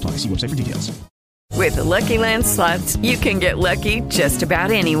and conditions apply. See website for details. With the Lucky Land Slots, you can get lucky just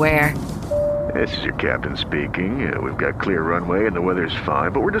about anywhere. This is your captain speaking. We've got clear runway and the weather's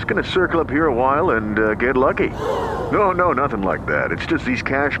fine, but we're just going to circle up here a while and get lucky. No, nothing like that. It's just these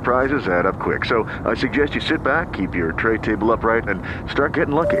cash prizes add up quick. So I suggest you sit back, keep your tray table upright, and start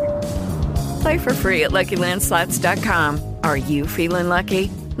getting lucky. Play for free at LuckyLandSlots.com. Are you feeling lucky?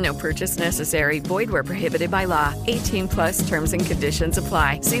 No purchase necessary. Void where prohibited by law. 18+ terms and conditions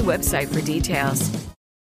apply. See website for details.